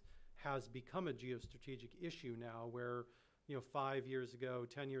this has become a geostrategic issue now, where 5 years ago,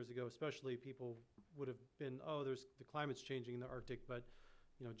 10 years ago especially, people would have been, oh, there's the climate's changing in the Arctic, but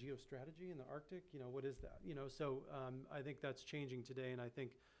geostrategy in the Arctic, what is that? So I think that's changing today, and I think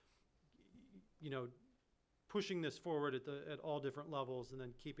pushing this forward at all different levels, and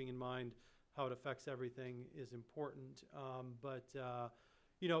then keeping in mind how it affects everything is important. But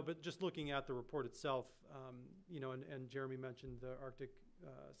just looking at the report itself, and Jeremy mentioned the Arctic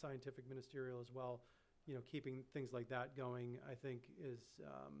Scientific Ministerial as well. Keeping things like that going, I think,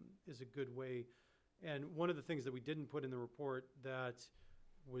 is a good way. And one of the things that we didn't put in the report that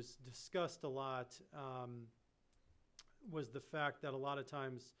was discussed a lot was the fact that a lot of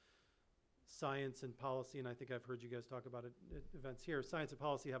times science and policy, and I think I've heard you guys talk about it at events here, science and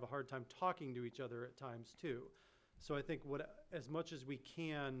policy have a hard time talking to each other at times too. So I think as much as we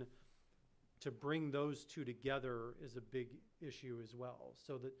can to bring those two together is a big issue as well,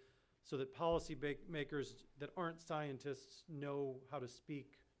 so that policy makers that aren't scientists know how to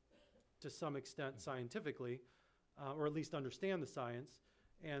speak to some extent scientifically, or at least understand the science,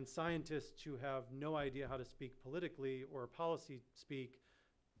 and scientists who have no idea how to speak politically or policy speak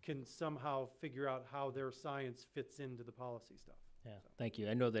can somehow figure out how their science fits into the policy stuff. Yeah, thank you.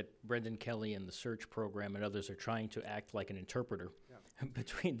 I know that Brendan Kelly and the search program and others are trying to act like an interpreter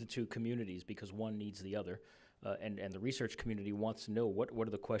between the two communities, because one needs the other. And the research community wants to know what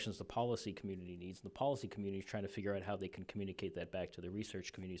are the questions the policy community needs. And the policy community is trying to figure out how they can communicate that back to the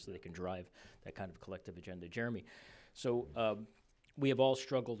research community so they can drive that kind of collective agenda. Jeremy, so we have all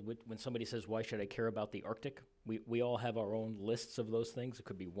struggled with when somebody says, why should I care about the Arctic? We all have our own lists of those things. It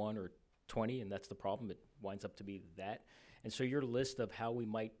could be 1 or 20, and that's the problem. It winds up to be that. And so your list of how we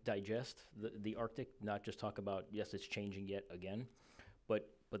might digest the Arctic, not just talk about, yes, it's changing yet again,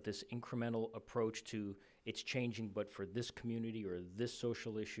 but this incremental approach to it's changing, but for this community or this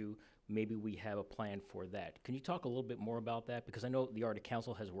social issue, maybe we have a plan for that. Can you talk a little bit more about that? Because I know the Arctic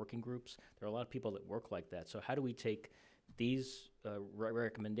Council has working groups. There are a lot of people that work like that. So how do we take these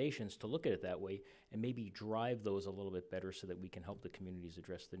recommendations to look at it that way and maybe drive those a little bit better so that we can help the communities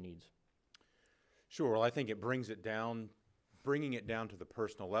address the needs? Sure. Well, I think it bringing it down to the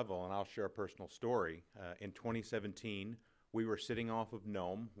personal level, and I'll share a personal story. In 2017, we were sitting off of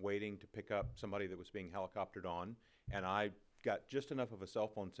Nome waiting to pick up somebody that was being helicoptered on, and I got just enough of a cell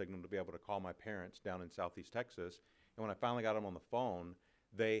phone signal to be able to call my parents down in southeast Texas. And when I finally got them on the phone,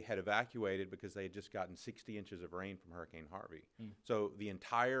 they had evacuated because they had just gotten 60 inches of rain from Hurricane Harvey. So the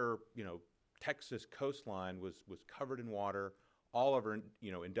entire, Texas coastline was covered in water, all over,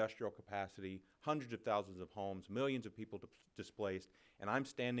 industrial capacity, hundreds of thousands of homes, millions of people displaced. And I'm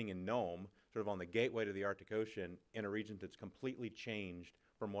standing in Nome, sort of on the gateway to the Arctic Ocean, in a region that's completely changed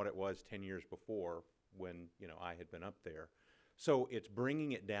from what it was 10 years before when, I had been up there. So it's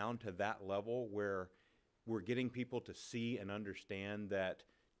bringing it down to that level where we're getting people to see and understand that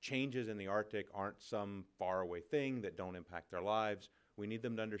changes in the Arctic aren't some faraway thing that don't impact their lives. We need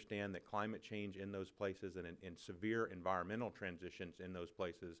them to understand that climate change in those places and severe environmental transitions in those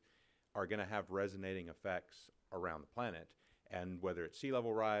places are going to have resonating effects around the planet. And whether it's sea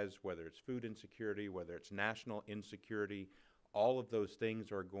level rise, whether it's food insecurity, whether it's national insecurity, all of those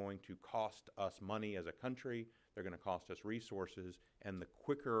things are going to cost us money as a country. They're going to cost us resources. And the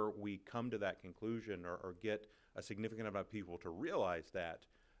quicker we come to that conclusion or get a significant amount of people to realize that,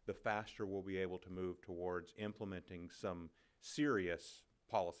 the faster we'll be able to move towards implementing some serious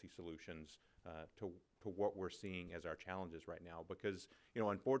policy solutions to what we're seeing as our challenges right now. Because,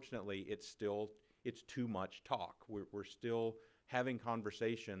 unfortunately, it's too much talk. We're still having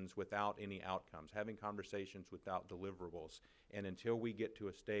conversations without any outcomes, having conversations without deliverables. And until we get to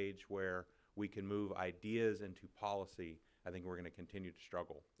a stage where we can move ideas into policy, I think we're going to continue to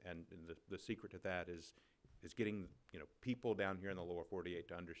struggle. And the secret to that is getting people down here in the lower 48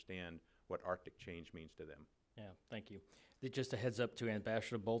 to understand what Arctic change means to them. Yeah, thank you. Just a heads up to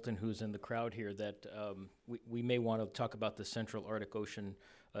Ambassador Bolton, who's in the crowd here, that we may want to talk about the Central Arctic Ocean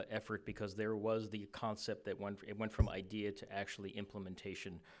effort, because there was the concept that went from idea to actually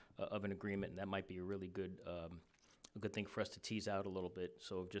implementation of an agreement, and that might be a really good thing for us to tease out a little bit.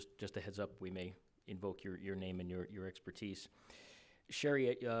 So just a heads up, we may invoke your name and your expertise.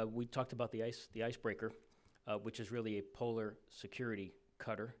 Sherry, we talked about the icebreaker, which is really a polar security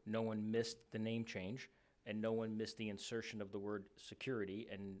cutter. No one missed the name change, and no one missed the insertion of the word security.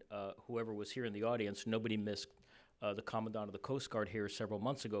 And whoever was here in the audience, nobody missed the Commandant of the Coast Guard here several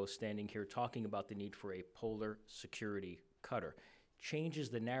months ago standing here talking about the need for a polar security cutter. Changes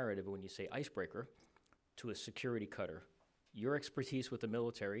the narrative when you say icebreaker to a security cutter. Your expertise with the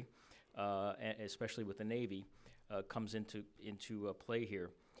military, and especially with the Navy, comes into play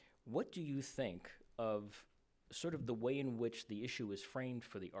here. What do you think of sort of the way in which the issue is framed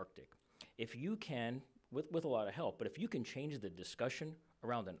for the Arctic? If you can, with a lot of help, but if you can change the discussion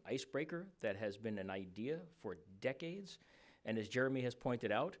around an icebreaker that has been an idea for decades, and as Jeremy has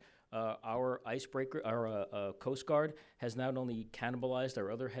pointed out, our icebreaker, our Coast Guard has not only cannibalized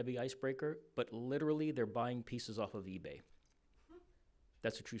our other heavy icebreaker, but literally they're buying pieces off of eBay.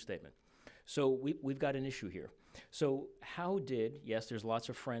 That's a true statement. So we've got an issue here. So how did, yes, there's lots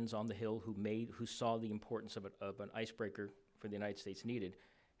of friends on the Hill who saw the importance of an icebreaker for the United States needed.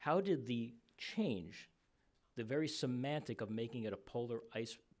 How did the change, the very semantic of making it a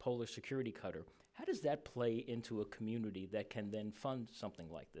polar security cutter, how does that play into a community that can then fund something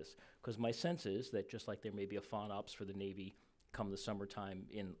like this? Because my sense is that just like there may be a fawn ops for the Navy come the summertime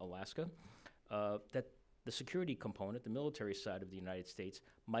in Alaska, that the security component, the military side of the United States,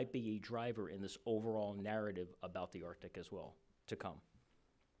 might be a driver in this overall narrative about the Arctic as well to come.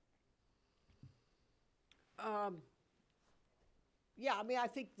 Yeah, I mean, I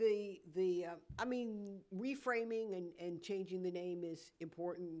think reframing and changing the name is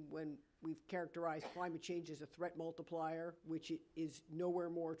important when we've characterized climate change as a threat multiplier, which is nowhere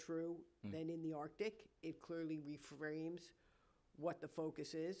more true than in the Arctic. It clearly reframes what the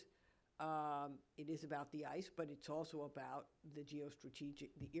focus is. It is about the ice, but it's also about the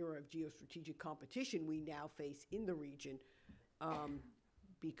era of geostrategic competition we now face in the region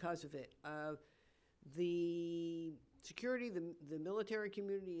because of it. The security, the military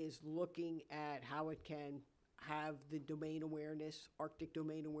community is looking at how it can have the domain awareness, Arctic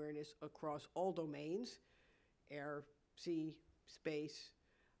domain awareness across all domains, air, sea, space,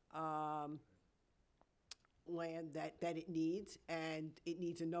 land that it needs, and it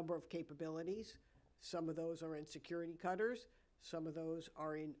needs a number of capabilities. Some of those are in security cutters. Some of those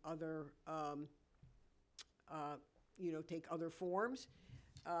are in other, take other forms.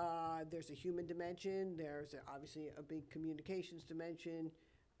 There's a human dimension. There's obviously a big communications dimension.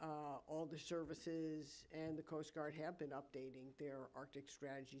 All the services and the Coast Guard have been updating their Arctic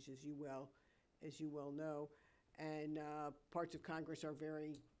strategies, as you well know, and parts of Congress are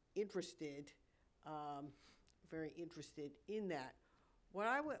very interested in that. What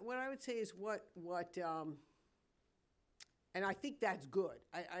I would say is and I think that's good.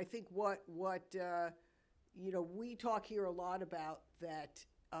 I think what we talk here a lot about that.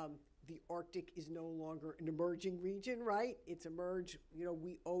 The Arctic is no longer an emerging region, right? It's emerged,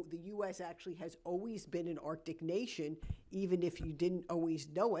 the U.S. actually has always been an Arctic nation, even if you didn't always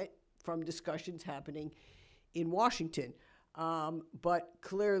know it from discussions happening in Washington. But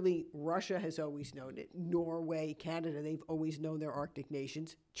clearly, Russia has always known it. Norway, Canada, they've always known they're Arctic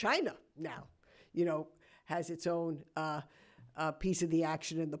nations. China now, has its own piece of the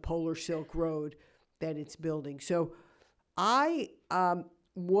action in the Polar Silk Road that it's building. So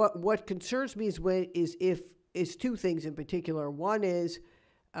what concerns me is two things in particular. One is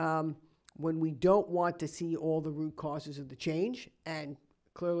when we don't want to see all the root causes of the change, and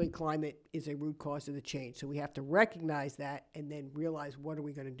clearly climate is a root cause of the change. So we have to recognize that and then realize what are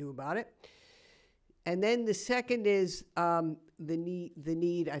we going to do about it. And then the second is the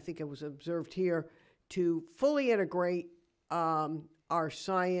need, I think it was observed here, to fully integrate our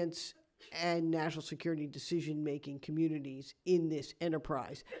science and national security decision-making communities in this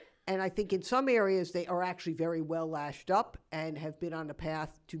enterprise. And I think in some areas they are actually very well lashed up and have been on a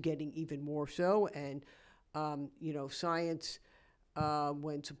path to getting even more so. And, science,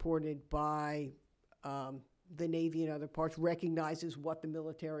 when supported by the Navy and other parts, recognizes what the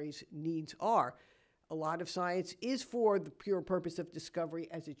military's needs are. A lot of science is for the pure purpose of discovery,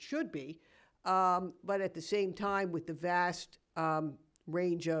 as it should be, but at the same time, with the vast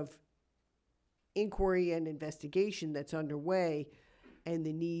range of inquiry and investigation that's underway, and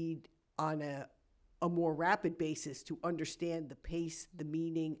the need on a more rapid basis to understand the pace, the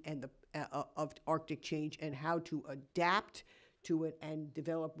meaning, and of Arctic change and how to adapt to it and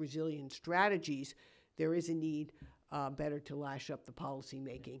develop resilient strategies, there is a need better to lash up the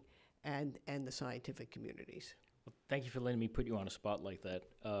policymaking and the scientific communities. Well, thank you for letting me put you on a spot like that.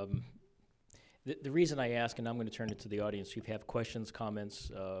 The reason I ask, and I'm going to turn it to the audience, if you have questions,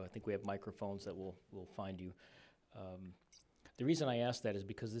 comments, I think we have microphones that will find you. The reason I ask that is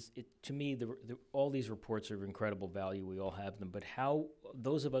because to me, all these reports are of incredible value. We all have them. But how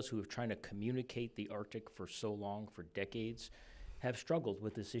those of us who have tried to communicate the Arctic for so long, for decades, have struggled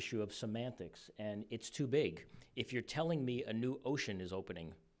with this issue of semantics. And it's too big. If you're telling me a new ocean is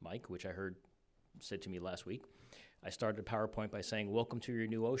opening, Mike, which I heard said to me last week, I started a PowerPoint by saying, welcome to your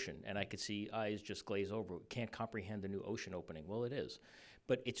new ocean. And I could see eyes just glaze over. Can't comprehend the new ocean opening. Well, it is.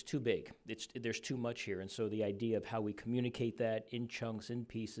 But it's too big. There's too much here. And so the idea of how we communicate that in chunks, in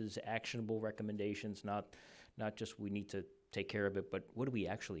pieces, actionable recommendations, not just we need to take care of it, but what do we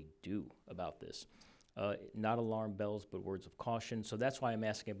actually do about this? Not alarm bells, but words of caution. So that's why I'm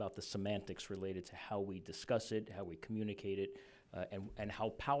asking about the semantics related to how we discuss it, how we communicate it, and how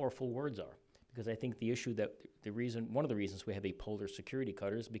powerful words are. Because I think the issue that one of the reasons we have a polar security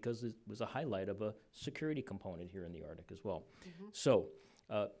cutter is because it was a highlight of a security component here in the Arctic as well. Mm-hmm. So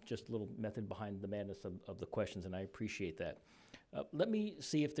just a little method behind the madness of the questions, and I appreciate that. Let me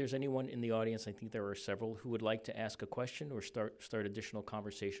see if there's anyone in the audience, I think there are several, who would like to ask a question or start additional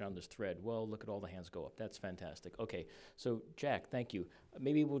conversation on this thread. Well, look at all the hands go up. That's fantastic. Okay, so Jack, thank you.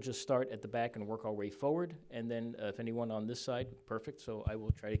 Maybe we'll just start at the back and work our way forward, and then if anyone on this side, perfect. So I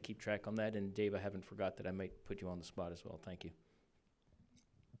will try to keep track on that, and Dave, I haven't forgot that I might put you on the spot as well. Thank you.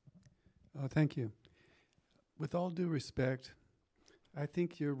 Thank you. With all due respect, I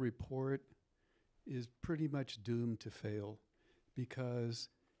think your report is pretty much doomed to fail. Because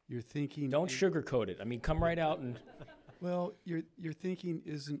you're thinking... Don't sugarcoat it. I mean, come right out and... Well, your thinking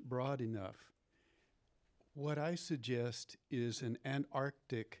isn't broad enough. What I suggest is an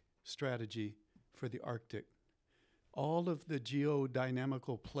Antarctic strategy for the Arctic. All of the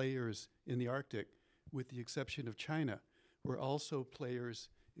geodynamical players in the Arctic, with the exception of China, were also players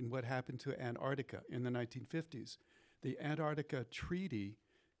in what happened to Antarctica in the 1950s. The Antarctica Treaty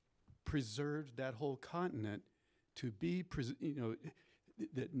preserved that whole continent to be,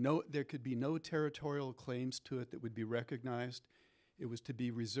 there could be no territorial claims to it that would be recognized. It was to be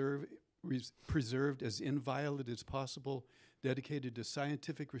preserved as inviolate as possible, dedicated to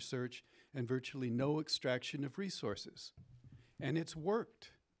scientific research and virtually no extraction of resources. And it's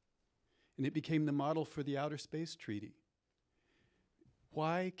worked. And it became the model for the Outer Space Treaty.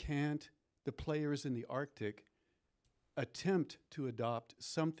 Why can't the players in the Arctic attempt to adopt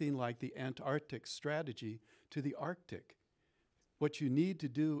something like the Antarctic strategy to the Arctic? What you need to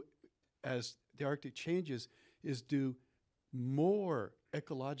do as the Arctic changes is do more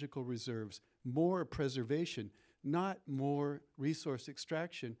ecological reserves, more preservation, not more resource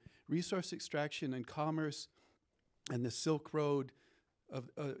extraction. Resource extraction and commerce and the Silk Road,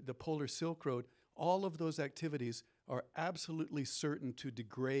 the Polar Silk Road, all of those activities are absolutely certain to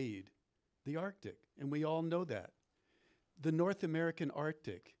degrade the Arctic, and we all know that. The North American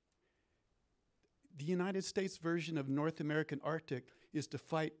Arctic, the United States version of North American Arctic is to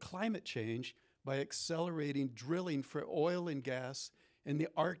fight climate change by accelerating drilling for oil and gas in the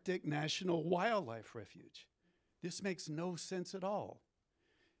Arctic National Wildlife Refuge. This makes no sense at all.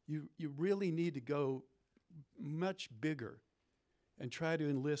 You really need to go much bigger and try to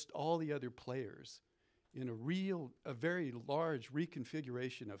enlist all the other players in a very large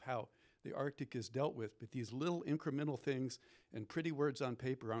reconfiguration of how the Arctic is dealt with, but these little incremental things and pretty words on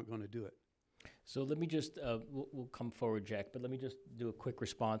paper aren't going to do it. So let me just, we'll come forward, Jack, but let me just do a quick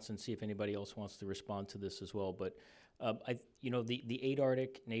response and see if anybody else wants to respond to this as well. But, the 8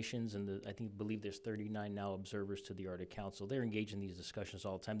 Arctic nations and believe there's 39 now observers to the Arctic Council, they're engaged in these discussions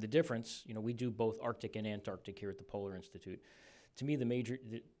all the time. The difference, we do both Arctic and Antarctic here at the Polar Institute. To me,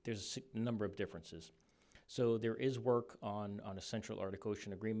 there's a number of differences. So there is work on a Central Arctic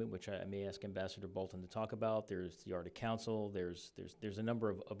Ocean Agreement, which I may ask Ambassador Bolton to talk about. There's the Arctic Council. There's a number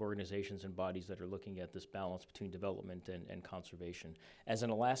of organizations and bodies that are looking at this balance between development and conservation. As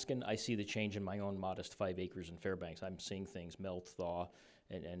an Alaskan, I see the change in my own modest 5 acres in Fairbanks. I'm seeing things melt, thaw,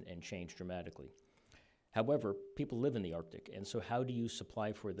 and change dramatically. However, people live in the Arctic, and so how do you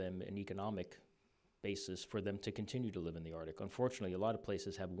supply for them an economic basis for them to continue to live in the Arctic. Unfortunately, a lot of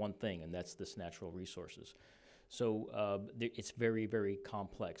places have one thing, and that's this natural resources. So it's very, very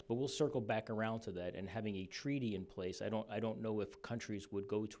complex. But we'll circle back around to that, and having a treaty in place. I don't know if countries would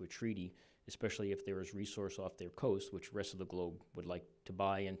go to a treaty, especially if there is resource off their coast, which the rest of the globe would like to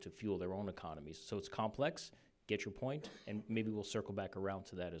buy and to fuel their own economies. So it's complex. Get your point, and maybe we'll circle back around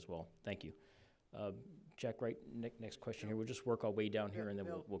to that as well. Thank you. Jack, right, next question here. We'll just work our way down here, and then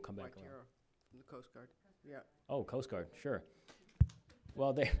we'll come back around. From the Coast Guard. Yeah. Oh, Coast Guard, sure.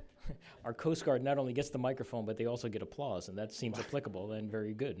 Well, our Coast Guard not only gets the microphone, but they also get applause, and that seems applicable and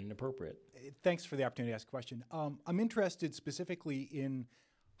very good and appropriate. Thanks for the opportunity to ask a question. I'm interested specifically in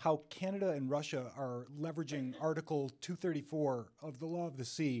how Canada and Russia are leveraging Article 234 of the Law of the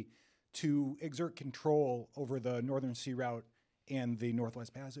Sea to exert control over the Northern Sea Route and the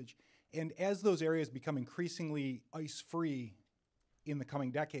Northwest Passage. And as those areas become increasingly ice-free in the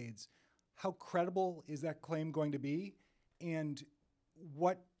coming decades, how credible is that claim going to be? And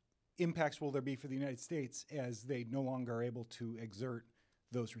what impacts will there be for the United States as they no longer are able to exert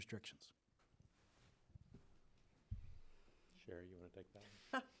those restrictions? Sherry, you want to take that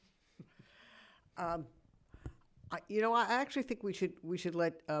one? I actually think we should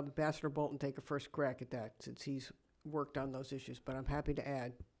let Ambassador Bolton take a first crack at that, since he's worked on those issues. But I'm happy to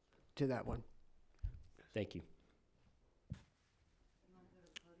add to that one. Thank you.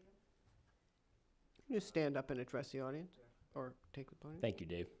 Just stand up and address the audience, or take the podium. Thank you,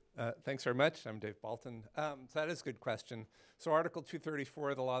 Dave. Thanks very much. I'm Dave Bolton. So that is a good question. So Article 234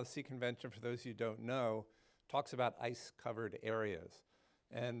 of the Law of the Sea Convention, for those of you who don't know, talks about ice-covered areas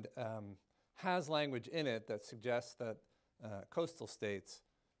and has language in it that suggests that coastal states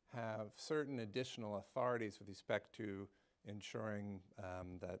have certain additional authorities with respect to ensuring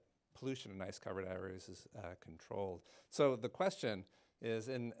that pollution in ice-covered areas is controlled. So the question is,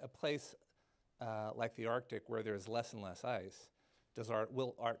 in a place like the Arctic, where there's less and less ice,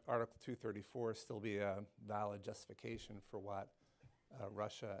 will Article 234 still be a valid justification for what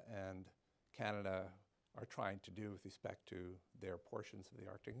Russia and Canada are trying to do with respect to their portions of the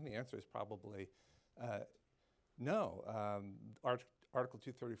Arctic? And the answer is probably no. Article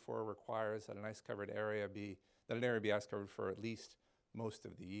 234 requires that an area be ice-covered for at least most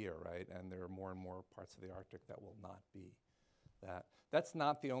of the year, right? And there are more and more parts of the Arctic that will not be that. That's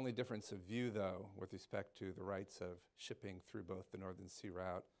not the only difference of view, though, with respect to the rights of shipping through both the Northern Sea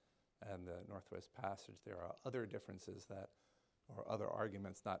Route and the Northwest Passage. There are other differences or other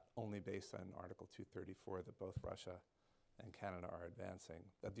arguments, not only based on Article 234 that both Russia and Canada are advancing,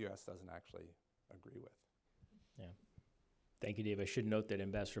 that the U.S. doesn't actually agree with. Yeah. Thank you, Dave. I should note that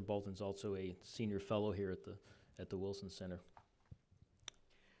Ambassador Bolton's also a senior fellow here at the Wilson Center.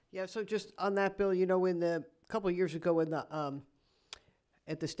 Yeah, so just on that, Bill, in the couple of years ago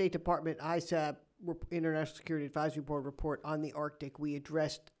at the State Department ISAP, International Security Advisory Board report on the Arctic, we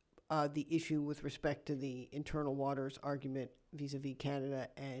addressed the issue with respect to the internal waters argument vis-a-vis Canada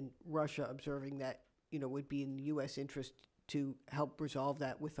and Russia, observing that, would be in the U.S. interest to help resolve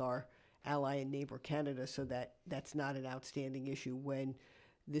that with our ally and neighbor Canada, so that that's not an outstanding issue when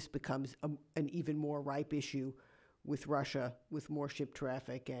this becomes an even more ripe issue with Russia, with more ship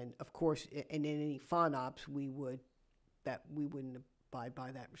traffic. And of course, in any FONOPS, we wouldn't abide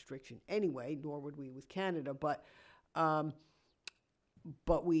by that restriction anyway, nor would we with Canada. But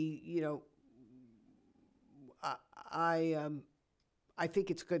we, I think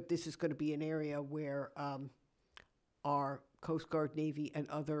it's good. This is going to be an area where our Coast Guard, Navy, and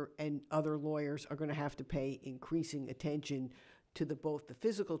other lawyers are going to have to pay increasing attention to both the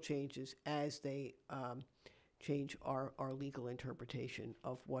physical changes as they change our legal interpretation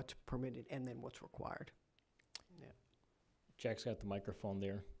of what's permitted and then what's required. Yeah. Jack's got the microphone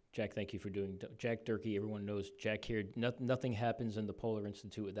there. Jack, thank you for doing. Jack Durkee, everyone knows Jack here. Nothing happens in the Polar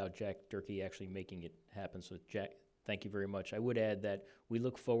Institute without Jack Durkee actually making it happen. So Jack, thank you very much. I would add that we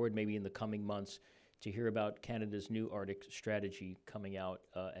look forward maybe in the coming months to hear about Canada's new Arctic strategy coming out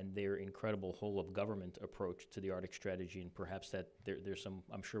and their incredible whole-of-government approach to the Arctic strategy, and perhaps that there's some,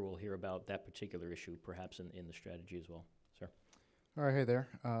 I'm sure we'll hear about that particular issue perhaps in the strategy as well. Sir. All right, hey there.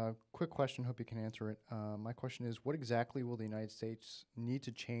 Quick question, hope you can answer it. My question is, what exactly will the United States need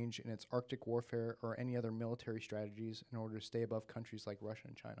to change in its Arctic warfare or any other military strategies in order to stay above countries like Russia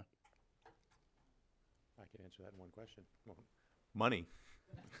and China? I can answer that in one question. Money.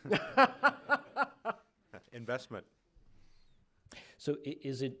 Investment. So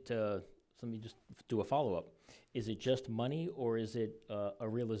is it, let me just do a follow-up. Is it just money, or is it a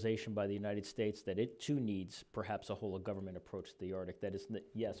realization by the United States that it too needs perhaps a whole-of-government approach to the Arctic? That is,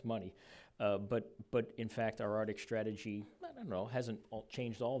 yes, money, but in fact our Arctic strategy, I don't know, hasn't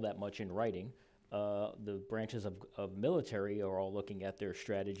changed all that much in writing, The branches of military are all looking at their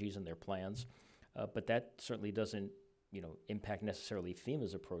strategies and their plans, but that certainly doesn't, impact necessarily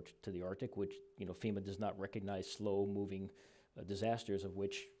FEMA's approach to the Arctic, which, FEMA does not recognize slow-moving disasters, of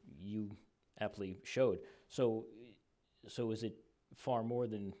which you aptly showed. So is it far more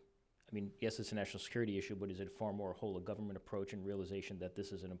than, yes, it's a national security issue, but is it far more a whole of government approach and realization that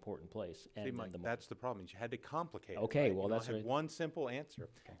this is an important place? See, Mike, that's the problem. Is you had to complicate it. Okay, right? well, You don't that's have right. one simple answer.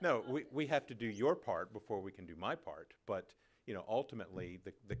 No, we have to do your part before we can do my part. But ultimately,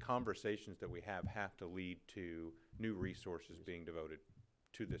 the conversations that we have to lead to new resources being devoted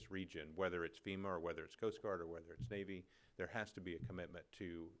to this region, whether it's FEMA or whether it's Coast Guard or whether it's Navy. There has to be a commitment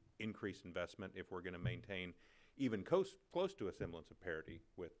to increase investment if we're going to maintain even close to a semblance of parity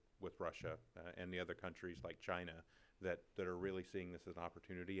with Russia and the other countries like China that are really seeing this as an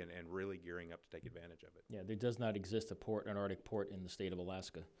opportunity and really gearing up to take advantage of it. Yeah, there does not exist an Arctic port in the state of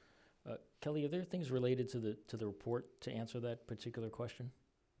Alaska. Kelly, are there things related to the report to answer that particular question?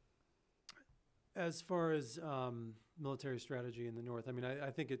 As far as military strategy in the North, I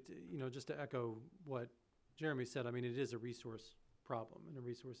think it, just to echo what Jeremy said, it is a resource problem and a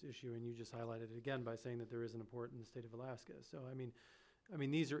resource issue, and you just highlighted it again by saying that there isn't a port in the state of Alaska. So,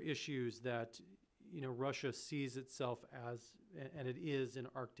 these are issues that, Russia sees itself as, and it is an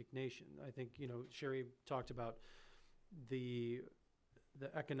Arctic nation. I think, Sherry talked about the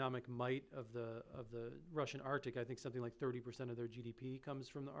economic might of the Russian Arctic. I think something like 30% of their GDP comes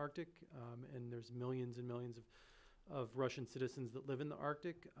from the Arctic, and there's millions and millions of Russian citizens that live in the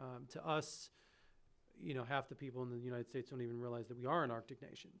Arctic. To us, half the people in the United States don't even realize that we are an Arctic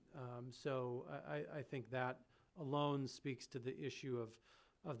nation. So I think that alone speaks to the issue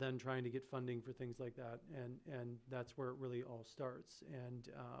of then trying to get funding for things like that, and that's where it really all starts.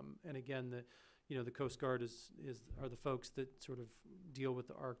 And again, the Coast Guard are the folks that sort of deal with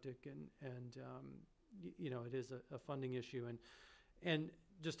the Arctic, and it is a funding issue. And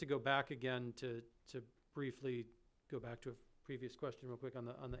just to go back again to briefly go back to a previous question real quick on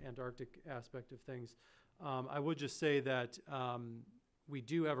the Antarctic aspect of things, I would just say that we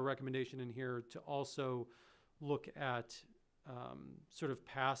do have a recommendation in here to also look at sort of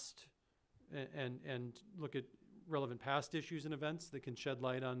past and look at relevant past issues and events that can shed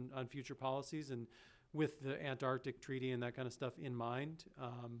light on future policies, and with the Antarctic Treaty and that kind of stuff in mind.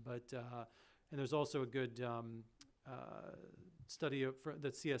 And there's also a good study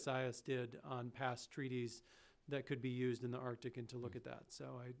that CSIS did on past treaties that could be used in the Arctic, and to look at that. So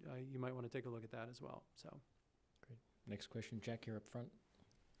you might want to take a look at that as well. So. Great. Next question, Jack, you're up front.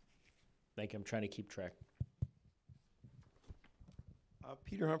 Thank you. I'm trying to keep track.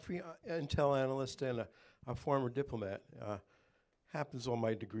 Peter Humphrey, Intel analyst and a former diplomat. Happens all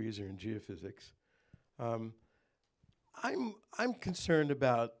my degrees are in geophysics. I'm concerned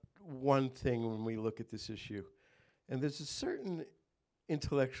about one thing when we look at this issue, and there's a certain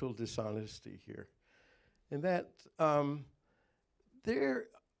intellectual dishonesty here, and that there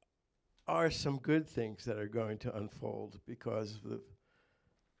are some good things that are going to unfold because of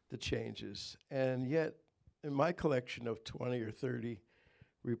the changes, and yet in my collection of 20 or 30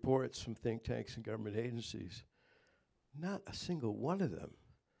 reports from think tanks and government agencies, not a single one of them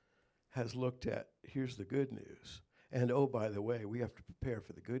has looked at, here's the good news, and oh, by the way, we have to prepare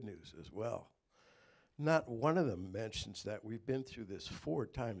for the good news as well. Not one of them mentions that we've been through this 4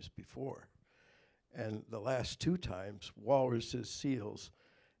 times before, and the last 2 times, walruses, seals,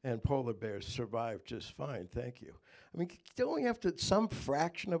 and polar bears survived just fine, thank you. Don't we have to, some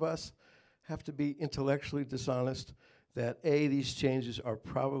fraction of us have to be intellectually dishonest that A, these changes are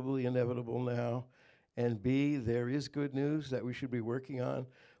probably inevitable now, and B, there is good news that we should be working on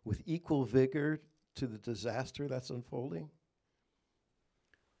with equal vigor to the disaster that's unfolding?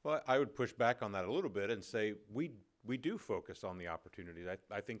 Well, I would push back on that a little bit and say we do focus on the opportunities.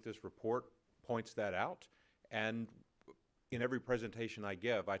 I think this report points that out, and in every presentation I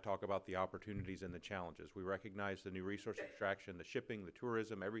give, I talk about the opportunities and the challenges. We recognize the new resource extraction, the shipping, the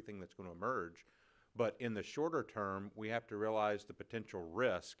tourism, everything that's going to emerge. But in the shorter term, we have to realize the potential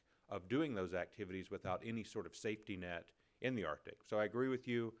risk of doing those activities without any sort of safety net in the Arctic. So I agree with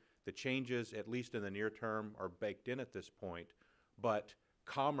you. The changes, at least in the near term, are baked in at this point. But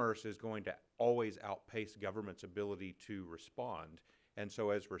commerce is going to always outpace government's ability to respond. And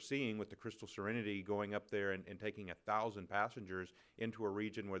so as we're seeing with the Crystal Serenity going up there and taking 1,000 passengers into a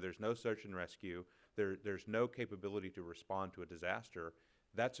region where there's no search and rescue, there's no capability to respond to a disaster,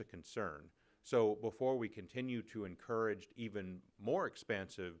 that's a concern. So before we continue to encourage even more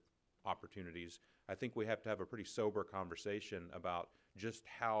expansive opportunities, I think we have to have a pretty sober conversation about just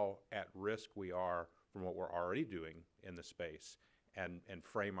how at risk we are from what we're already doing in the space. and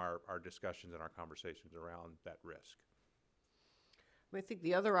frame our discussions and our conversations around that risk. I think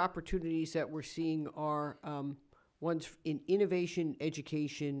the other opportunities that we're seeing are ones in innovation,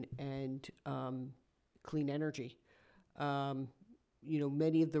 education, and clean energy.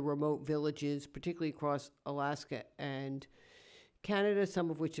 Many of the remote villages, particularly across Alaska and Canada,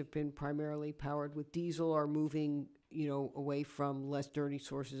 some of which have been primarily powered with diesel, are moving, away from less dirty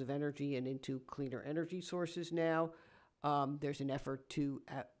sources of energy and into cleaner energy sources now. There's an effort to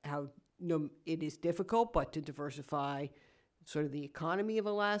it is difficult, but to diversify sort of the economy of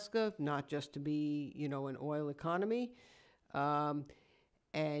Alaska, not just to be, an oil economy.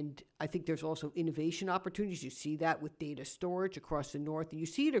 And I think there's also innovation opportunities. You see that with data storage across the north. You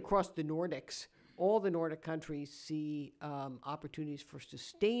see it across the Nordics. All the Nordic countries see opportunities for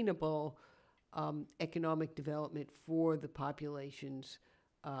sustainable economic development for the populations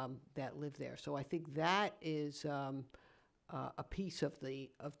that live there. So I think that is a piece of the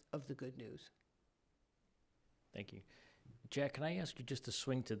good news. Thank you. Jack, can I ask you just to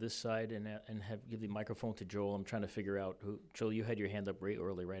swing to this side and give the microphone to Joel? I'm trying to figure out who. Joel, you had your hand up way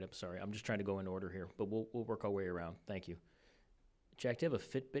early, right? I'm sorry. I'm just trying to go in order here, but we'll work our way around. Thank you. Jack, do you have a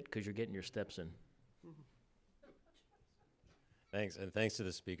Fitbit? Because you're getting your steps in. Thanks, and thanks to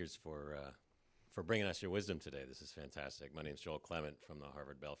the speakers for bringing us your wisdom today. This is fantastic. My name is Joel Clement from the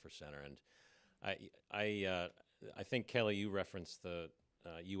Harvard Belfer Center, and I think, Kelly, you referenced the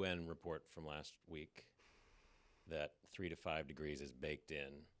UN report from last week that 3 to 5 degrees is baked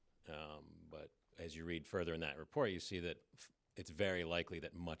in. But as you read further in that report, you see that it's very likely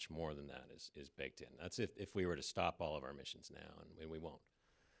that much more than that is baked in. That's if we were to stop all of our emissions now, and we won't.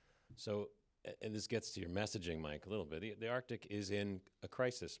 So, and this gets to your messaging, Mike, a little bit. The Arctic is in a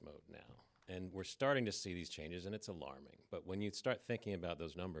crisis mode now, and we're starting to see these changes, and it's alarming. But when you start thinking about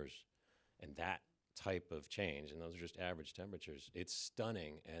those numbers and that type of change, and those are just average temperatures, it's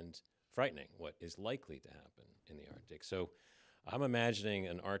stunning and frightening what is likely to happen in the Arctic. So I'm imagining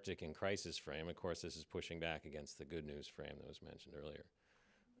an Arctic in crisis frame. Of course, this is pushing back against the good news frame that was mentioned earlier.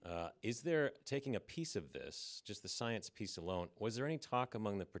 Is there, taking a piece of this, just the science piece alone, was there any talk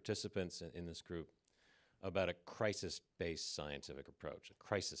among the participants in this group about a crisis-based scientific approach, a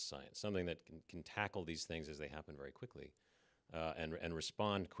crisis science, something that can tackle these things as they happen very quickly and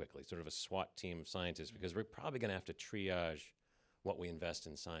respond quickly, sort of a SWAT team of scientists, because we're probably going to have to triage what we invest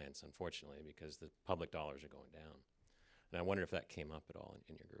in science, unfortunately, because the public dollars are going down. And I wonder if that came up at all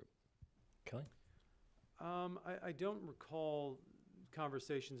in your group. Kelly? I don't recall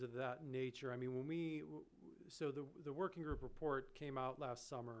conversations of that nature. I mean, so the working group report came out last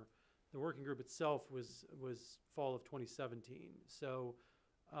summer. The working group itself was fall of 2017. So,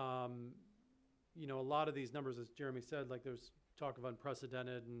 a lot of these numbers, as Jeremy said, like there's talk of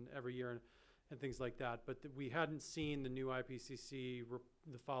unprecedented and every year and things like that. But we hadn't seen the new IPCC,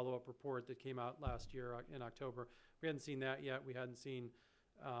 the follow-up report that came out last year in October. We hadn't seen that yet. We hadn't seen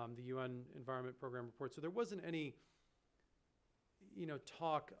the UN Environment Program report. So there wasn't any,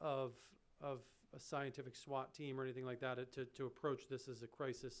 talk of a scientific SWAT team or anything like that to approach this as a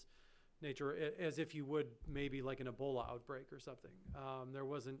crisis nature, as if you would maybe like an Ebola outbreak or something. There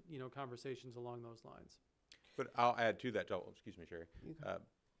wasn't, conversations along those lines. But I'll add to that, Joel. Excuse me, Sherry.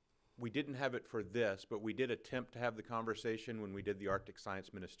 We didn't have it for this, but we did attempt to have the conversation when we did the Arctic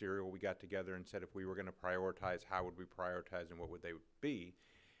Science Ministerial. We got together and said if we were going to prioritize, how would we prioritize and what would they be?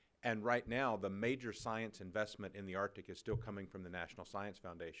 And right now, the major science investment in the Arctic is still coming from the National Science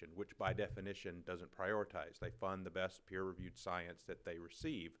Foundation, which by definition doesn't prioritize. They fund the best peer-reviewed science that they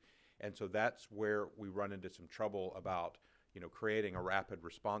receive. And so that's where we run into some trouble about, creating a rapid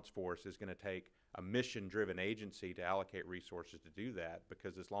response force is going to take a mission-driven agency to allocate resources to do that,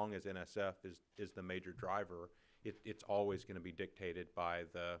 because as long as NSF is the major driver, it's always going to be dictated by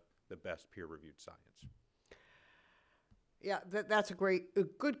the best peer-reviewed science. Yeah, that's a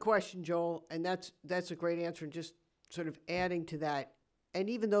good question, Joel, and that's a great answer. And just sort of adding to that, and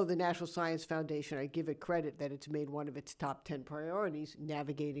even though the National Science Foundation, I give it credit that it's made one of its top 10 priorities,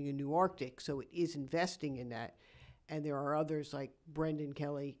 navigating a new Arctic, so it is investing in that. And there are others like Brendan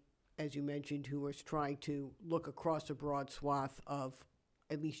Kelly, as you mentioned, who is trying to look across a broad swath of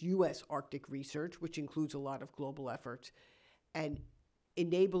at least U.S. Arctic research, which includes a lot of global efforts, and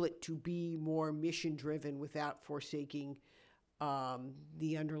enable it to be more mission-driven without forsaking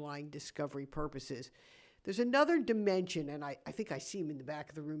the underlying discovery purposes. There's another dimension, and I think I see him in the back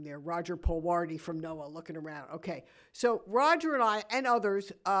of the room there, Roger Polwardy from NOAA looking around. Okay, so Roger and I and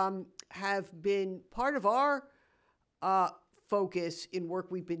others have been part of our focus in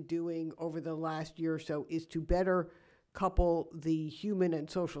work we've been doing over the last year or so is to better couple the human and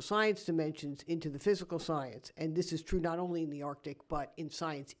social science dimensions into the physical science. And this is true not only in the Arctic, but in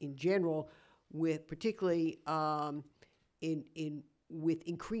science in general, with particularly with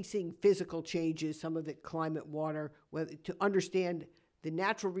increasing physical changes, some of it climate, water, to understand the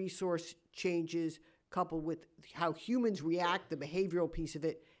natural resource changes coupled with how humans react, the behavioral piece of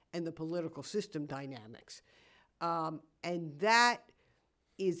it, and the political system dynamics. And that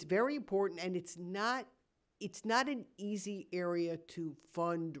is very important, and it's not an easy area to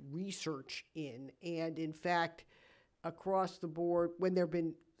fund research in. And in fact, across the board, when there have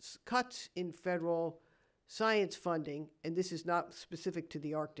been cuts in federal science funding, and this is not specific to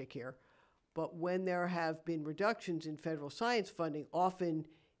the Arctic here, but when there have been reductions in federal science funding, often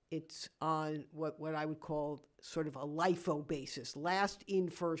it's on what I would call sort of a LIFO basis, last in,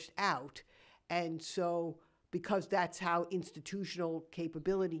 first out. And so, because that's how institutional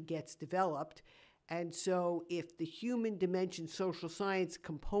capability gets developed. And so if the human dimension, social science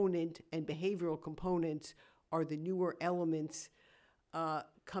component and behavioral components are the newer elements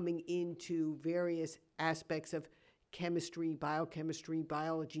coming into various aspects of chemistry, biochemistry,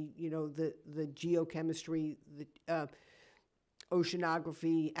 biology, the geochemistry, the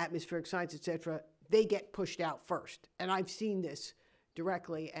oceanography, atmospheric science, et cetera, they get pushed out first. And I've seen this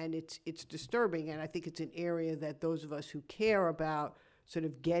directly, and it's disturbing, and I think it's an area that those of us who care about sort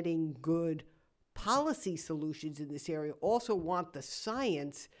of getting good policy solutions in this area also want the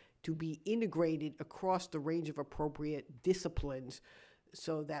science to be integrated across the range of appropriate disciplines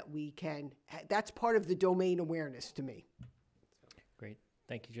so that we can, that's part of the domain awareness to me. Great.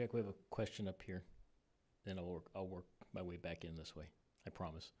 Thank you, Jack. We have a question up here. Then I'll work my way back in this way. I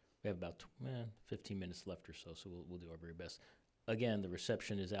promise. We have about 15 minutes left or so, so we'll do our very best. Again, the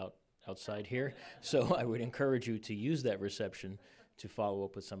reception is outside here, so I would encourage you to use that reception to follow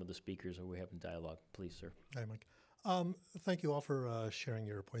up with some of the speakers or we're having dialogue. Please, sir. Hi, Mike. Thank you all for sharing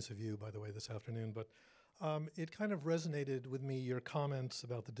your points of view, by the way, this afternoon. But it kind of resonated with me, your comments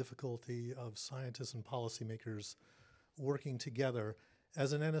about the difficulty of scientists and policymakers working together.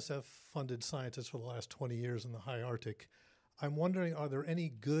 As an NSF-funded scientist for the last 20 years in the high Arctic, I'm wondering, are there any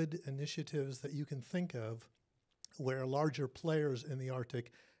good initiatives that you can think of where larger players in the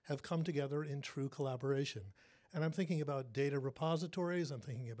Arctic have come together in true collaboration? And I'm thinking about data repositories. I'm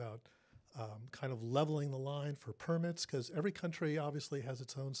thinking about kind of leveling the line for permits, because every country obviously has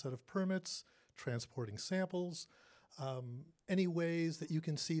its own set of permits, transporting samples. Any ways that you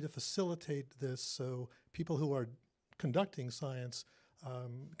can see to facilitate this so people who are conducting science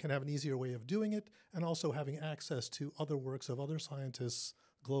can have an easier way of doing it, and also having access to other works of other scientists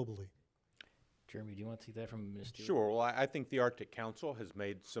globally? Jeremy, do you want to take that from Minister? Sure. Well, I think the Arctic Council has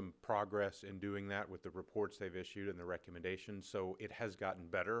made some progress in doing that with the reports they've issued and the recommendations, so it has gotten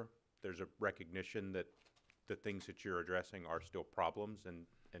better. There's a recognition that the things that you're addressing are still problems and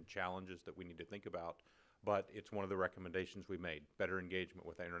challenges that we need to think about, but it's one of the recommendations we made: better engagement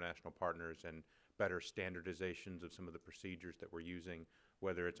with our international partners and better standardizations of some of the procedures that we're using,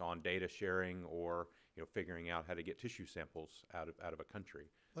 whether it's on data sharing or figuring out how to get tissue samples out of a country.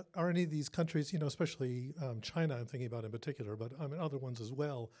 But are any of these countries, especially China, I'm thinking about in particular, but other ones as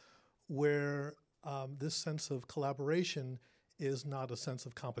well, where this sense of collaboration is not a sense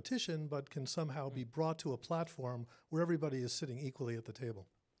of competition, but can somehow be brought to a platform where everybody is sitting equally at the table?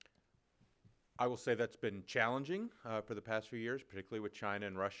 I will say that's been challenging for the past few years, particularly with China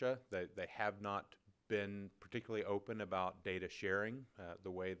and Russia. They have not been particularly open about data sharing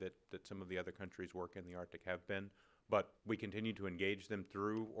the way that some of the other countries work in the Arctic have been. But we continue to engage them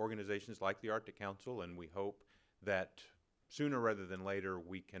through organizations like the Arctic Council, and we hope that sooner rather than later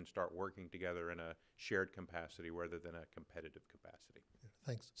we can start working together in a shared capacity rather than a competitive capacity.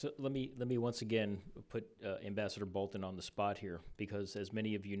 Thanks. So let me once again put Ambassador Bolton on the spot here, because as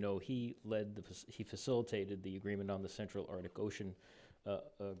many of you know, he facilitated the agreement on the Central Arctic Ocean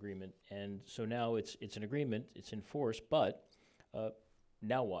agreement, and so now it's an agreement, it's in force, but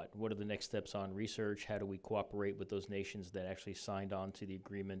now what? What are the next steps on research? How do we cooperate with those nations that actually signed on to the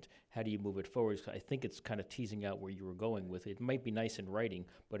agreement? How do you move it forward? I think it's kind of teasing out where you were going with it. It might be nice in writing,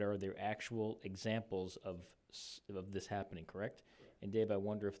 but are there actual examples of this happening, correct? And Dave, I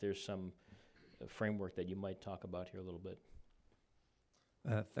wonder if there's some framework that you might talk about here a little bit.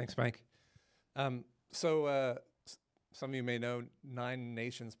 Thanks, Mike. So some of you may know 9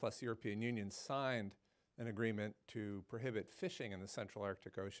 nations plus the European Union signed an agreement to prohibit fishing in the Central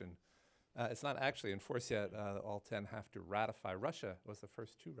Arctic Ocean. It's not actually in force yet. All 10 have to ratify. Russia was the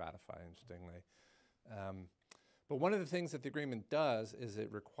first to ratify, interestingly. But one of the things that the agreement does is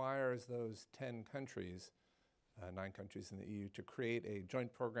it requires those 10 countries, 9 countries in the EU, to create a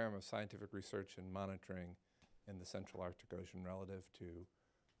joint program of scientific research and monitoring in the Central Arctic Ocean relative to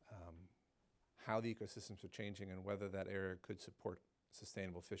how the ecosystems are changing and whether that area could support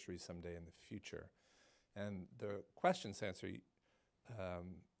sustainable fisheries someday in the future. And the questions to answer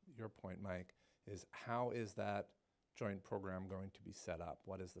your point, Mike, is how is that joint program going to be set up?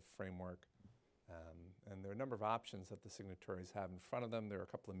 What is the framework? And there are a number of options that the signatories have in front of them. There are a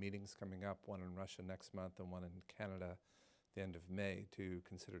couple of meetings coming up, one in Russia next month and one in Canada at the end of May, to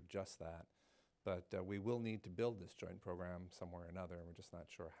consider just that. But we will need to build this joint program somewhere or another, and we're just not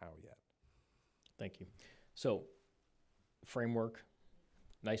sure how yet. Thank you. So, framework,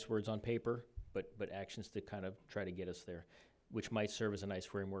 nice words on paper, but actions to kind of try to get us there, which might serve as a nice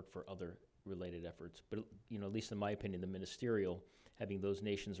framework for other related efforts. But, you know, at least in my opinion, the ministerial, having those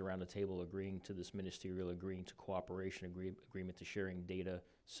nations around the table agreeing to this ministerial, agreeing to cooperation, agreement to sharing data,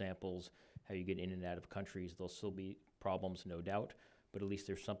 samples, how you get in and out of countries, there'll still be problems, no doubt, but at least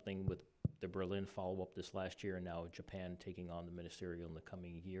there's something with the Berlin follow-up this last year and now Japan taking on the ministerial in the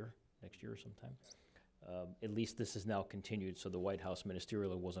coming year, next year or sometime. At least this is now continued, so the White House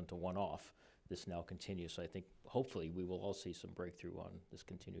ministerial wasn't a one-off. This now continues, so I think hopefully we will all see some breakthrough on this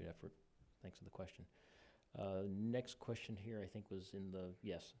continued effort. Thanks for the question. Next question here, I think, was in the,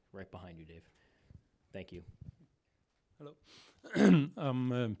 yes, right behind you, Dave. Thank you. Hello.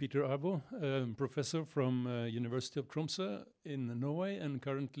 I'm Peter Arbo, professor from University of Tromsø in Norway and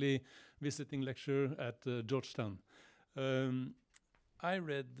currently visiting lecturer at Georgetown. I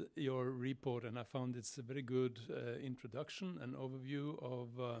read your report and I found it's a very good introduction and overview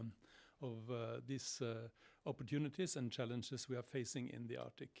of these opportunities and challenges we are facing in the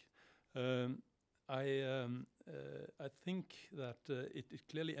Arctic. I think that it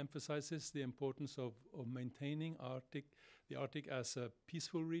clearly emphasizes the importance of maintaining the Arctic as a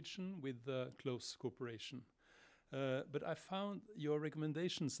peaceful region with close cooperation. But I found your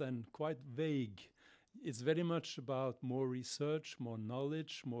recommendations then quite vague. It's very much about more research, more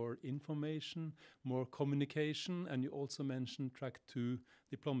knowledge, more information, more communication, and you also mentioned track 2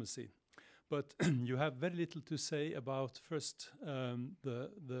 diplomacy. But you have very little to say about first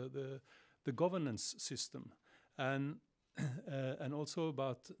the governance system and also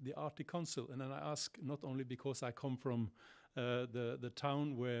about the Arctic Council. And then I ask not only because I come from the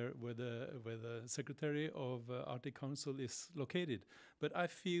town where the Secretary of Arctic Council is located, but I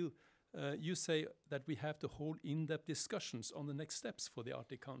feel you say that we have to hold in-depth discussions on the next steps for the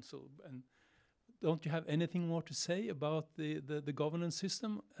Arctic Council. And don't you have anything more to say about the governance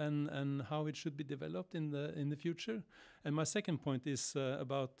system and how it should be developed in the future? And my second point is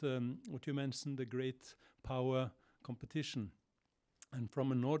about what you mentioned, the great power competition. And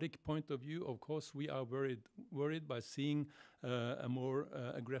from a Nordic point of view, of course, we are worried by seeing a more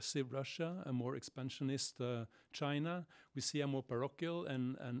aggressive Russia, a more expansionist China. We see a more parochial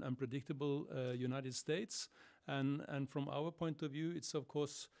and unpredictable United States. And from our point of view, it's of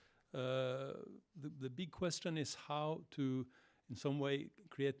course the big question is how to, in some way,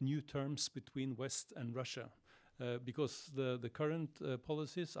 create new terms between West and Russia. Because the current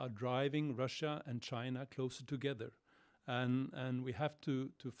policies are driving Russia and China closer together. And we have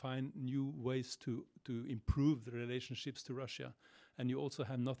to find new ways to improve the relationships to Russia. And you also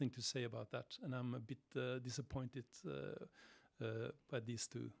have nothing to say about that. And I'm a bit disappointed by these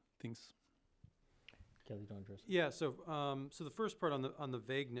two things. Kelly, don't address it. Yeah, so the first part on the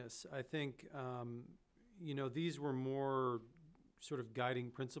vagueness, I think, you know, these were more sort of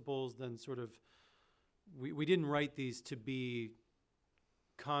guiding principles than sort of, we didn't write these to be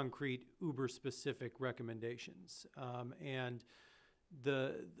concrete, uber-specific recommendations. And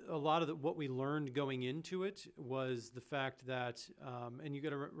a lot of what we learned going into it was the fact that, and you got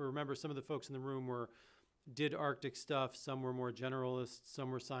to remember, some of the folks in the room did Arctic stuff. Some were more generalists.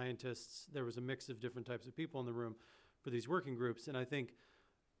 Some were scientists. There was a mix of different types of people in the room for these working groups. And I think,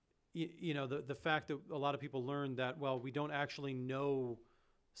 you know, the fact that a lot of people learned that, well, we don't actually know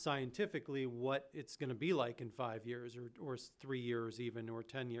scientifically what it's going to be like in 5 years or 3 years even, or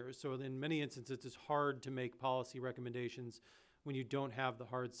 10 years. So in many instances, it's hard to make policy recommendations when you don't have the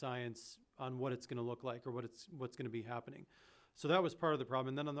hard science on what it's going to look like or what's going to be happening. So that was part of the problem.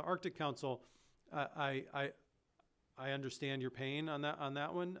 And then on the Arctic Council, I understand your pain on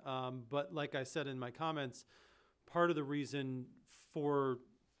that one. But like I said in my comments, part of the reason for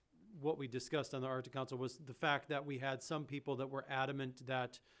what we discussed on the Arctic Council was the fact that we had some people that were adamant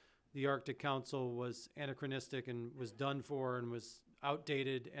that the Arctic Council was anachronistic and was done for and was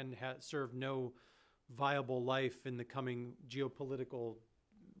outdated and had served no viable life in the coming geopolitical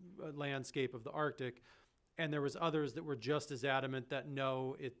landscape of the Arctic. And there was others that were just as adamant that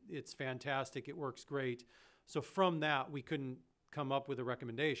no, it's fantastic, it works great. So from that, we couldn't come up with a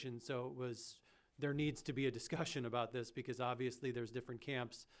recommendation. So it was there needs to be a discussion about this because obviously there's different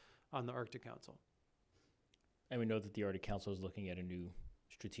camps on the Arctic Council. And we know that the Arctic Council is looking at a new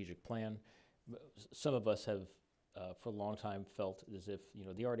strategic plan. Some of us have, for a long time, felt as if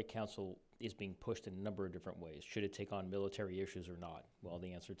the Arctic Council is being pushed in a number of different ways. Should it take on military issues or not? Well,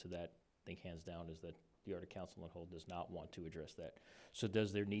 the answer to that, I think, hands down, is that the Arctic Council on whole does not want to address that. So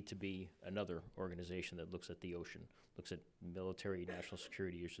does there need to be another organization that looks at the ocean, looks at military, national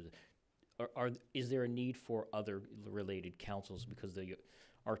security issues? Is there a need for other related councils, because the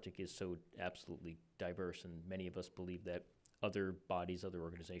Arctic is so absolutely diverse, and many of us believe that other bodies, other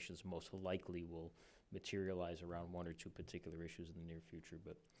organizations most likely will materialize around one or two particular issues in the near future.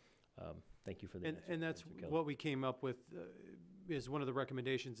 But thank you for the answer. And that's Mr. Kelly. what we came up with is one of the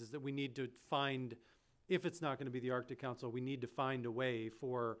recommendations is that we need to find, if it's not going to be the Arctic Council, we need to find a way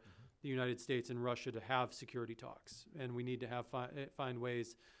for the United States and Russia to have security talks. And we need to have find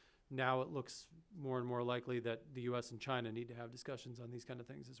ways. Now it looks more and more likely that the U.S. and China need to have discussions on these kind of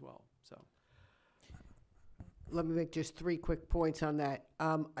things as well. So, let me make just 3 quick points on that.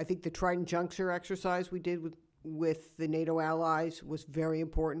 I think the Trident Juncture exercise we did with the NATO allies was very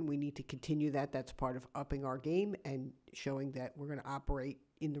important. We need to continue that. That's part of upping our game and showing that we're going to operate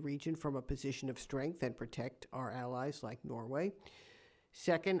in the region from a position of strength and protect our allies like Norway.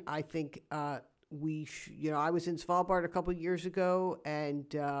 Second, I think I was in Svalbard a couple of years ago, and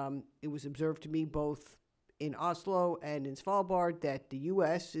it was observed to me both in Oslo and in Svalbard that the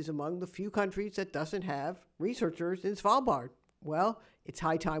U.S. is among the few countries that doesn't have researchers in Svalbard. Well, it's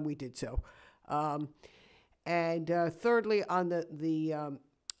high time we did so. And thirdly, on the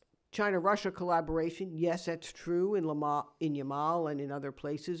China-Russia collaboration, yes, that's true in Yamal and in other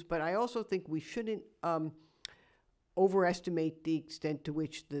places, but I also think we shouldn't overestimate the extent to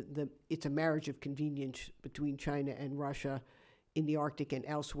which it's a marriage of convenience between China and Russia in the Arctic and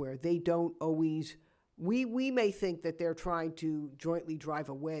elsewhere. They don't always, we may think that they're trying to jointly drive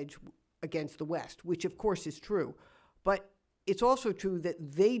a wedge against the West, which of course is true, but it's also true that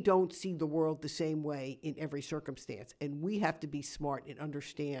they don't see the world the same way in every circumstance, and we have to be smart and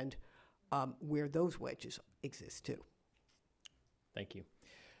understand where those wedges exist too. Thank you.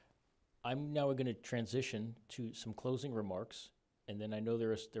 I'm now going to transition to some closing remarks, and then I know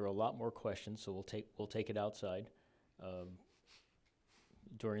there are a lot more questions, so we'll take it outside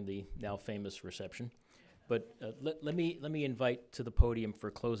during the now famous reception. But let me invite to the podium for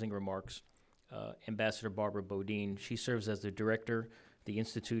closing remarks Ambassador Barbara Bodine. She serves as the director, the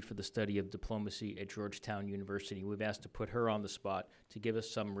Institute for the Study of Diplomacy at Georgetown University. We've asked to put her on the spot to give us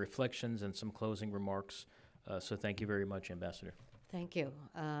some reflections and some closing remarks. So thank you very much, Ambassador. Thank you.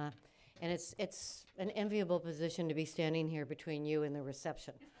 And it's an enviable position to be standing here between you and the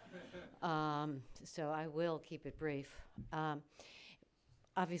reception. So I will keep it brief.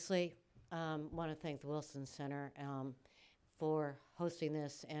 Obviously, want to thank the Wilson Center for hosting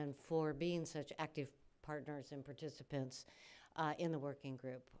this and for being such active partners and participants in the working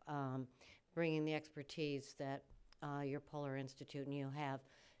group, bringing the expertise that your Polar Institute and you have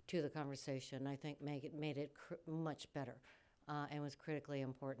to the conversation. I think made it much better and was critically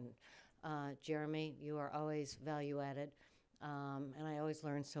important. Jeremy, you are always value-added, and I always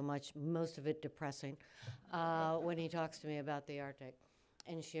learn so much, most of it depressing, when he talks to me about the Arctic.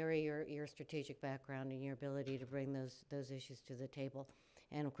 And Sherry, your strategic background and your ability to bring those issues to the table.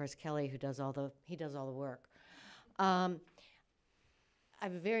 And of course, Kelly, who does all the work. I'm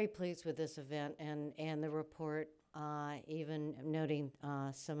very pleased with this event and the report, even noting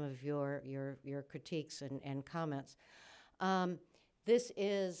some of your critiques and comments. This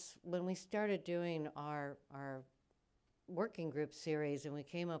is, when we started doing our working group series and we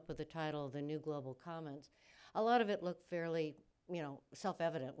came up with the title, The New Global Commons, a lot of it looked fairly,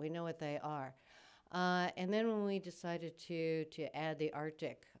 self-evident. We know what they are. And then when we decided to add the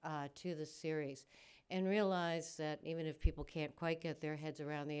Arctic to the series and realize that even if people can't quite get their heads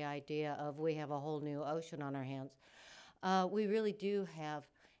around the idea of we have a whole new ocean on our hands, we really do have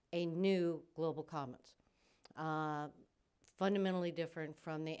a new global commons. Fundamentally different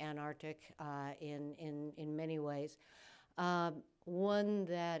from the Antarctic in many ways. One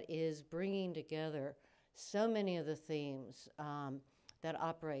that is bringing together so many of the themes that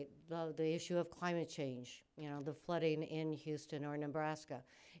operate, the issue of climate change, the flooding in Houston or Nebraska,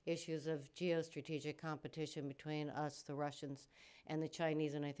 issues of geostrategic competition between us, the Russians, and the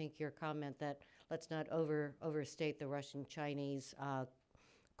Chinese, and I think your comment that let's not overstate the Russian-Chinese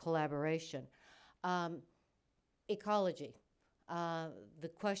collaboration. Ecology, the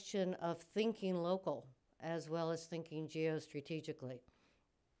question of thinking local as well as thinking geostrategically.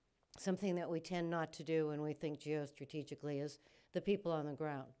 Something that we tend not to do when we think geostrategically is the people on the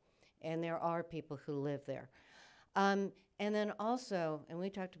ground and there are people who live there. And then also, and we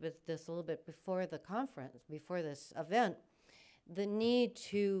talked about this a little bit before the conference, before this event, the need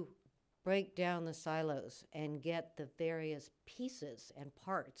to break down the silos and get the various pieces and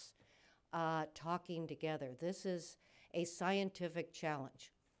parts talking together. This is a scientific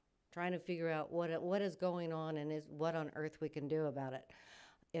challenge, trying to figure out what is going on and what on earth we can do about it,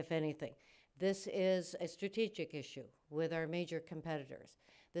 if anything. This is a strategic issue with our major competitors.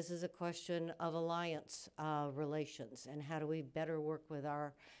 This is a question of alliance relations and how do we better work with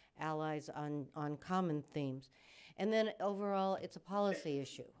our allies on common themes. And then overall, it's a policy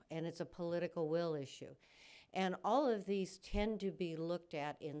issue and it's a political will issue. And all of these tend to be looked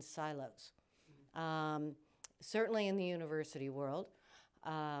at in silos. Certainly in the university world,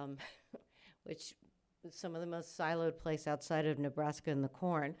 which is some of the most siloed place outside of Nebraska and the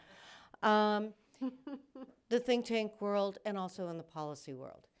corn. The think tank world, and also in the policy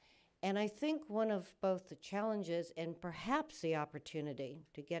world. And I think one of both the challenges and perhaps the opportunity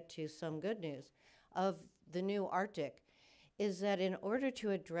to get to some good news of the new Arctic is that in order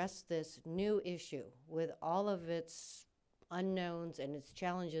to address this new issue with all of its unknowns and its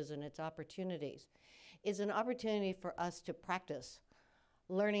challenges and its opportunities, is an opportunity for us to practice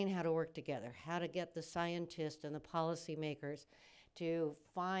learning how to work together, how to get the scientists and the policymakers to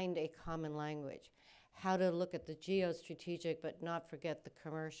find a common language, how to look at the geostrategic but not forget the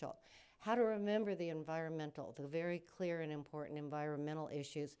commercial, how to remember the environmental, the very clear and important environmental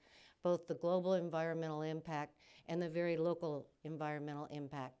issues, both the global environmental impact and the very local environmental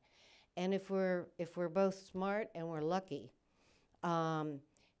impact. And if we're both smart and we're lucky,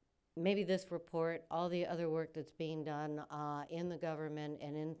 maybe this report, all the other work that's being done in the government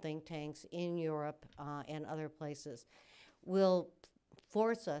and in think tanks in Europe and other places will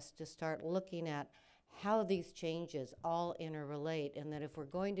force us to start looking at how these changes all interrelate, and that if we're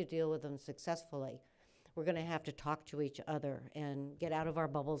going to deal with them successfully, we're going to have to talk to each other and get out of our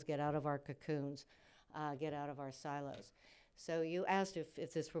bubbles, get out of our cocoons, get out of our silos. So you asked if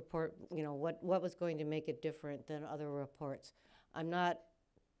this report, what was going to make it different than other reports. I'm not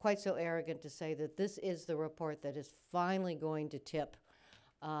quite so arrogant to say that this is the report that is finally going to tip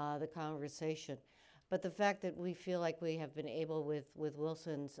the conversation. But the fact that we feel like we have been able with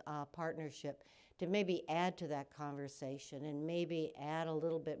Wilson's partnership to maybe add to that conversation and maybe add a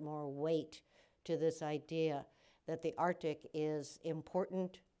little bit more weight to this idea that the Arctic is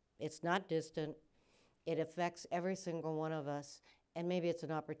important, it's not distant, it affects every single one of us, and maybe it's an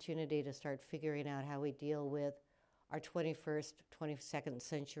opportunity to start figuring out how we deal with our 21st, 22nd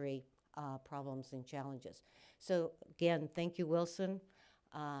century problems and challenges. So again, thank you, Wilson.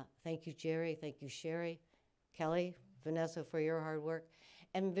 Thank you, Jerry. Thank you, Sherry, Kelly, Vanessa, for your hard work.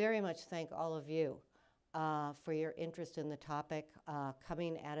 And very much thank all of you for your interest in the topic,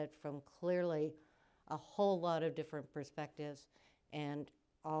 coming at it from clearly a whole lot of different perspectives, and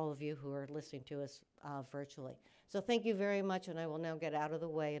all of you who are listening to us virtually. So thank you very much, and I will now get out of the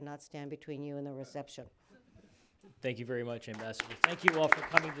way and not stand between you and the reception. Thank you very much, Ambassador. Thank you all for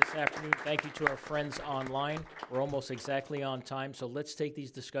coming this afternoon. Thank you to our friends online. We're almost exactly on time, so let's take these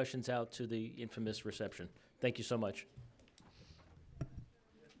discussions out to the infamous reception. Thank you so much.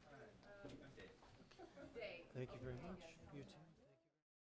 Thank you very much. You too.